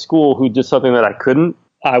anybody at school who did something that I couldn't,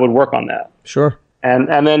 I would work on that. Sure.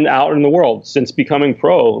 And then out in the world, since becoming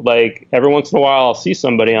pro, like every once in a while I'll see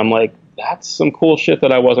somebody, I'm like, that's some cool shit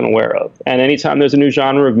that I wasn't aware of. And anytime there's a new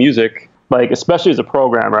genre of music, like especially as a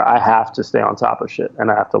programmer, I have to stay on top of shit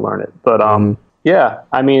and I have to learn it. But yeah,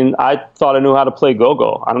 I mean, I thought I knew how to play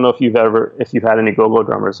go-go. I don't know if you've had any go-go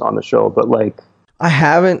drummers on the show, but like, I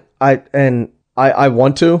haven't. I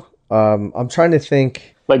want to. I'm trying to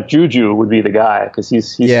think. Like Juju would be the guy because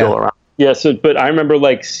he's still around. Yeah, so but I remember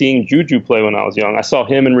like seeing Juju play when I was young. I saw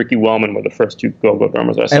him and Ricky Wellman were the first two go-go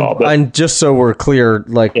drummers I saw. And just so we're clear,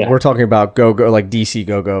 like we're talking about go-go, like DC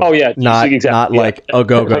go-go. Oh yeah, not like a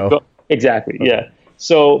go-go. Exactly. Yeah.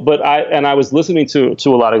 So, but I was listening to a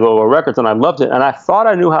lot of go-go records and I loved it, and I thought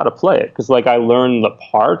I knew how to play it because like I learned the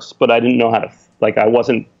parts, but I didn't know how to I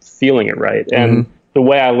wasn't feeling it right. And the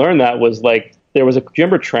way I learned that was like do you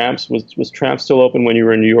remember Tramps? Was Tramps still open when you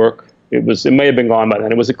were in New York? It may have been gone by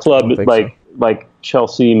then. It was a club like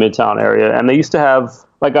Chelsea Midtown area, and they used to have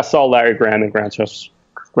like I saw Larry Graham in Grand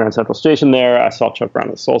Central Station there. I saw Chuck Brown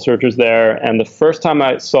and the Soul Searchers there, and the first time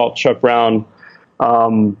I saw Chuck Brown,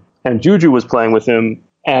 and Juju was playing with him,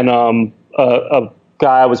 and a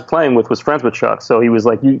guy I was playing with was friends with Chuck, so he was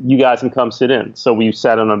like, "You guys can come sit in." So we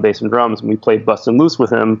sat in on bass and drums, and we played Bustin' Loose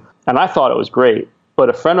with him, and I thought it was great. But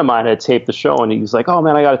a friend of mine had taped the show, and he was like, "Oh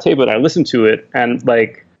man, I got to tape it." I listened to it, and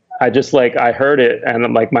like. I heard it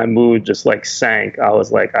and like my mood just like sank. I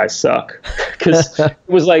was like, I suck. Cause it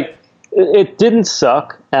was like, it didn't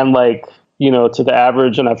suck. And like, to the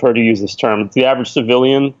average, and I've heard you use this term, the average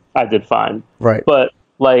civilian, I did fine. Right. But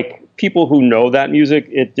like people who know that music,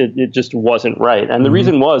 it just wasn't right. And the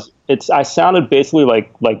reason was I sounded basically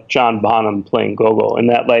like John Bonham playing go-go, and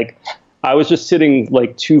that like, I was just sitting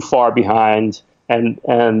like too far behind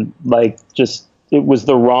and like just, it was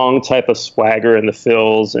the wrong type of swagger in the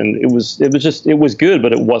fills, and it was good,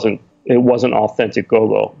 but it wasn't authentic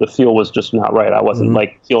go-go. The feel was just not right. I wasn't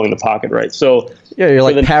like feeling the pocket right. So yeah, you're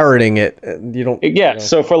like parroting it. You don't. Yeah.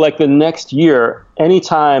 So for like the next year,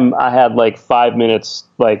 anytime I had like 5 minutes,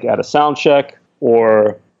 like at a sound check,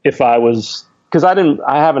 or if I was, because I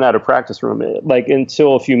haven't had a practice room like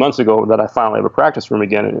until a few months ago that I finally have a practice room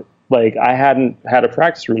again. And like I hadn't had a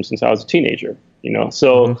practice room since I was a teenager.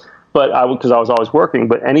 So. But because I was always working,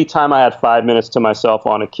 but anytime I had 5 minutes to myself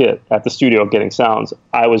on a kit at the studio getting sounds,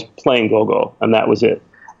 I was playing go-go, and that was it.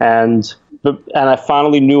 And I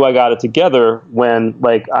finally knew I got it together when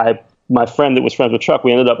like my friend that was friends with Chuck,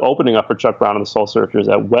 we ended up opening up for Chuck Brown and the Soul Searchers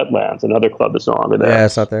at Wetlands, another club that's no longer there. Yeah,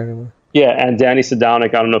 it's not there anymore. Yeah, and Danny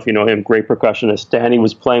Sadownik, I don't know if you know him, great percussionist. Danny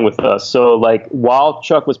was playing with us. So like while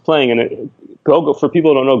Chuck was playing, and go-go, for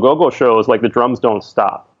people who don't know, go-go shows, like the drums don't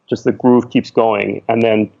stop. Just the groove keeps going, and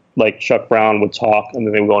then like Chuck Brown would talk, and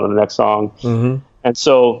then they would go on to the next song. And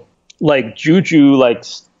so like Juju like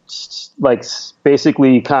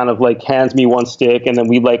basically kind of like hands me one stick, and then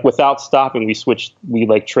we like without stopping we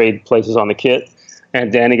like trade places on the kit,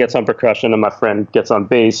 and Danny gets on percussion and my friend gets on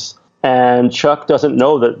bass, and Chuck doesn't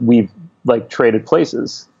know that we've like traded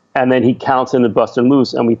places, and then he counts in the Bustin'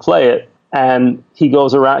 Loose and we play it. And he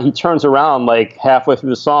turns around like halfway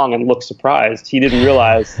through the song and looks surprised. He didn't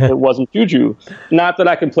realize it wasn't Juju. Not that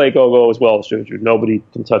I can play go-go as well as Juju. Nobody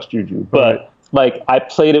can touch Juju. But like I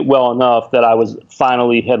played it well enough that I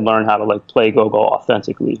finally had learned how to like play go-go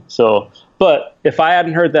authentically. So, but if I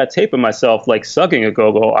hadn't heard that tape of myself like sucking a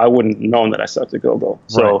go-go, I wouldn't have known that I sucked a go-go.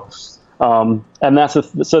 So, and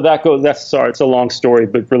it's a long story,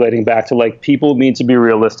 but relating back to like people need to be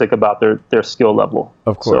realistic about their skill level.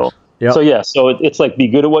 Of course. So, So it's like be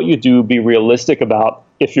good at what you do, be realistic about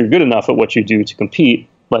if you're good enough at what you do to compete,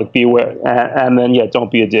 like be aware, and then don't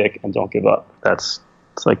be a dick and don't give up. That's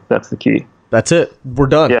the key. That's it. We're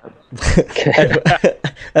done. Yeah.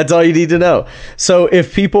 That's all you need to know. So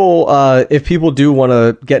if people do want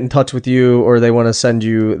to get in touch with you, or they want to send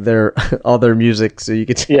you all their music, so you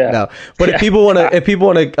can check it out. But if people want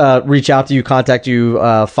to reach out to you, contact you,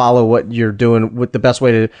 follow what you're doing, the best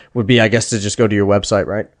way would be, I guess, to just go to your website,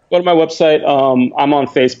 right? Go to my website. I'm on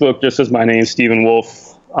Facebook, just as my name, Stephen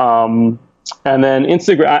Wolf. And then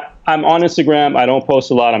Instagram. I'm on Instagram. I don't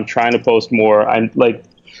post a lot. I'm trying to post more. I'm like,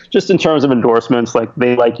 just in terms of endorsements, like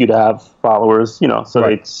they like you to have followers, so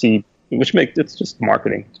they see, it's just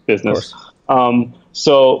marketing, it's business.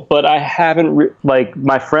 But I haven't like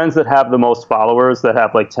my friends that have the most followers, that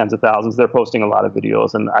have like tens of thousands, they're posting a lot of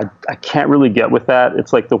videos, and I can't really get with that.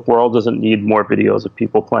 It's like the world doesn't need more videos of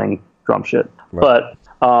people playing drum shit. Right.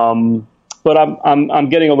 But I'm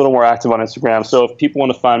getting a little more active on Instagram. So if people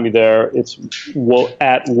want to find me there, it's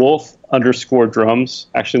at Wolf_drums.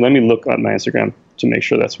 Actually, let me look on my Instagram to make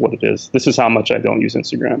sure that's what it is. This is how much I don't use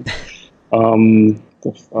Instagram.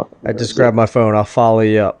 I just grabbed my phone. I'll follow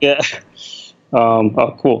you up. Yeah.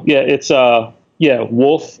 Oh, cool. Yeah, it's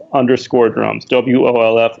Wolf_drums.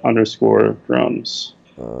 WOLF_drums.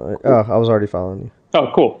 I was already following you.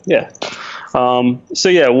 Oh, cool. Yeah.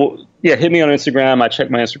 Hit me on Instagram. I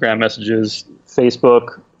check my Instagram messages.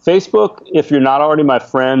 Facebook, if you're not already my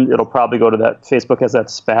friend, it'll probably go to that. Facebook has that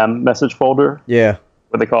spam message folder. Yeah.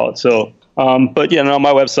 What they call it. So, on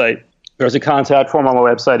my website, there's a contact form on my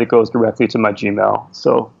website. It goes directly to my Gmail.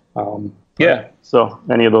 So Yeah, so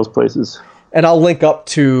any of those places. And I'll link up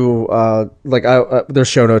to there's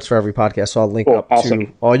show notes for every podcast, so I'll link up to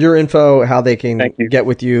all your info, how they can get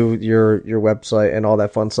with you, your website, and all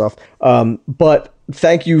that fun stuff. But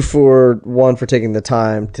thank you for taking the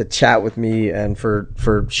time to chat with me and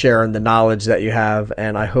for sharing the knowledge that you have.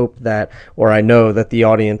 And I hope that, or I know that the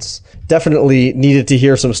audience definitely needed to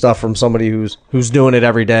hear some stuff from somebody who's doing it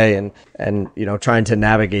every day and trying to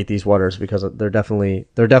navigate these waters, because they're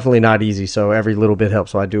definitely not easy. So every little bit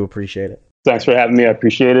helps. So I do appreciate it. Thanks for having me. I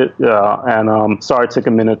appreciate it. And sorry it took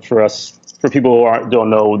a minute for us. For people who don't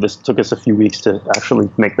know, this took us a few weeks to actually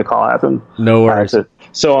make the call happen. No worries.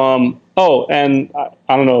 So, and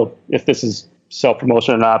I don't know if this is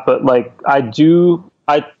self-promotion or not, but like I do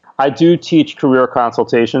teach career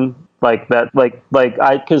consultation like that.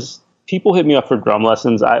 Because people hit me up for drum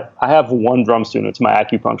lessons. I have one drum student. It's my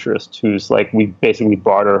acupuncturist who's like, we basically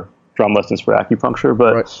barter drum lessons for acupuncture,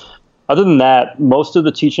 but right. Other than that, most of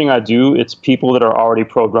the teaching I do, it's people that are already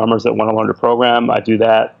pro drummers that want to learn to program. I do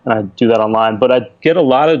that, and I do that online. But I get a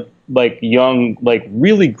lot of like young, like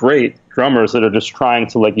really great drummers that are just trying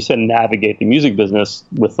to, like you said, navigate the music business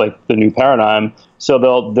with like the new paradigm. So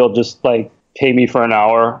they'll just like pay me for an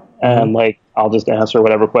hour, and like I'll just answer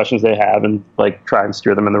whatever questions they have and like try and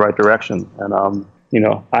steer them in the right direction. And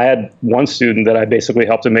I had one student that I basically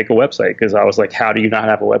helped him make a website because I was like, how do you not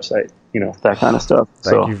have a website? That kind of stuff.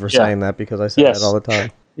 Thank you for saying that, because I say that all the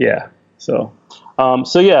time. Yeah. So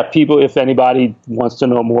yeah, people, if anybody wants to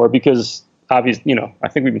know more, because obviously, I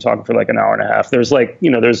think we've been talking for like an hour and a half. There's like,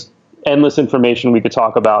 there's endless information we could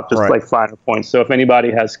talk about, just like finer points. So if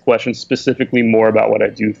anybody has questions specifically more about what I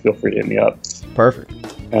do, feel free to hit me up. Perfect.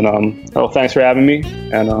 And thanks for having me.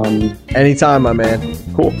 And anytime, my man.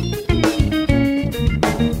 Cool.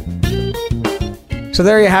 So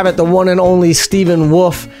there you have it, the one and only Stephen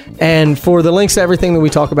Wolf. And for the links to everything that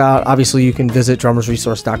we talk about, obviously you can visit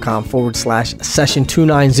drummersresource.com/session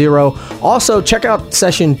 290. Also, check out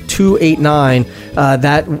session 289.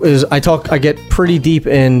 That is, I get pretty deep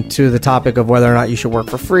into the topic of whether or not you should work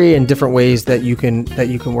for free and different ways that you can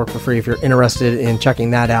work for free. If you're interested in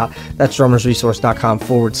checking that out, that's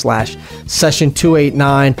drummersresource.com/session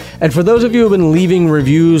 289. And for those of you who have been leaving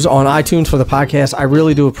reviews on iTunes for the podcast, I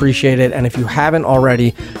really do appreciate it. And if you haven't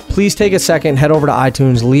already, please take a second, head over to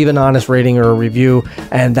iTunes, leave an honest rating or a review,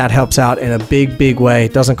 and that helps out in a big way.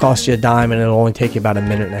 It doesn't cost you a dime, and it'll only take you about a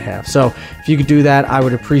minute and a half. So if you could do that, I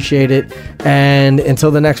would appreciate it. And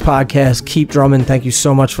until the next podcast, keep drumming. Thank you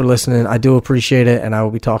so much for listening. I do appreciate it, and I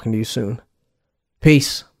will be talking to you soon.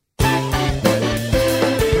 Peace.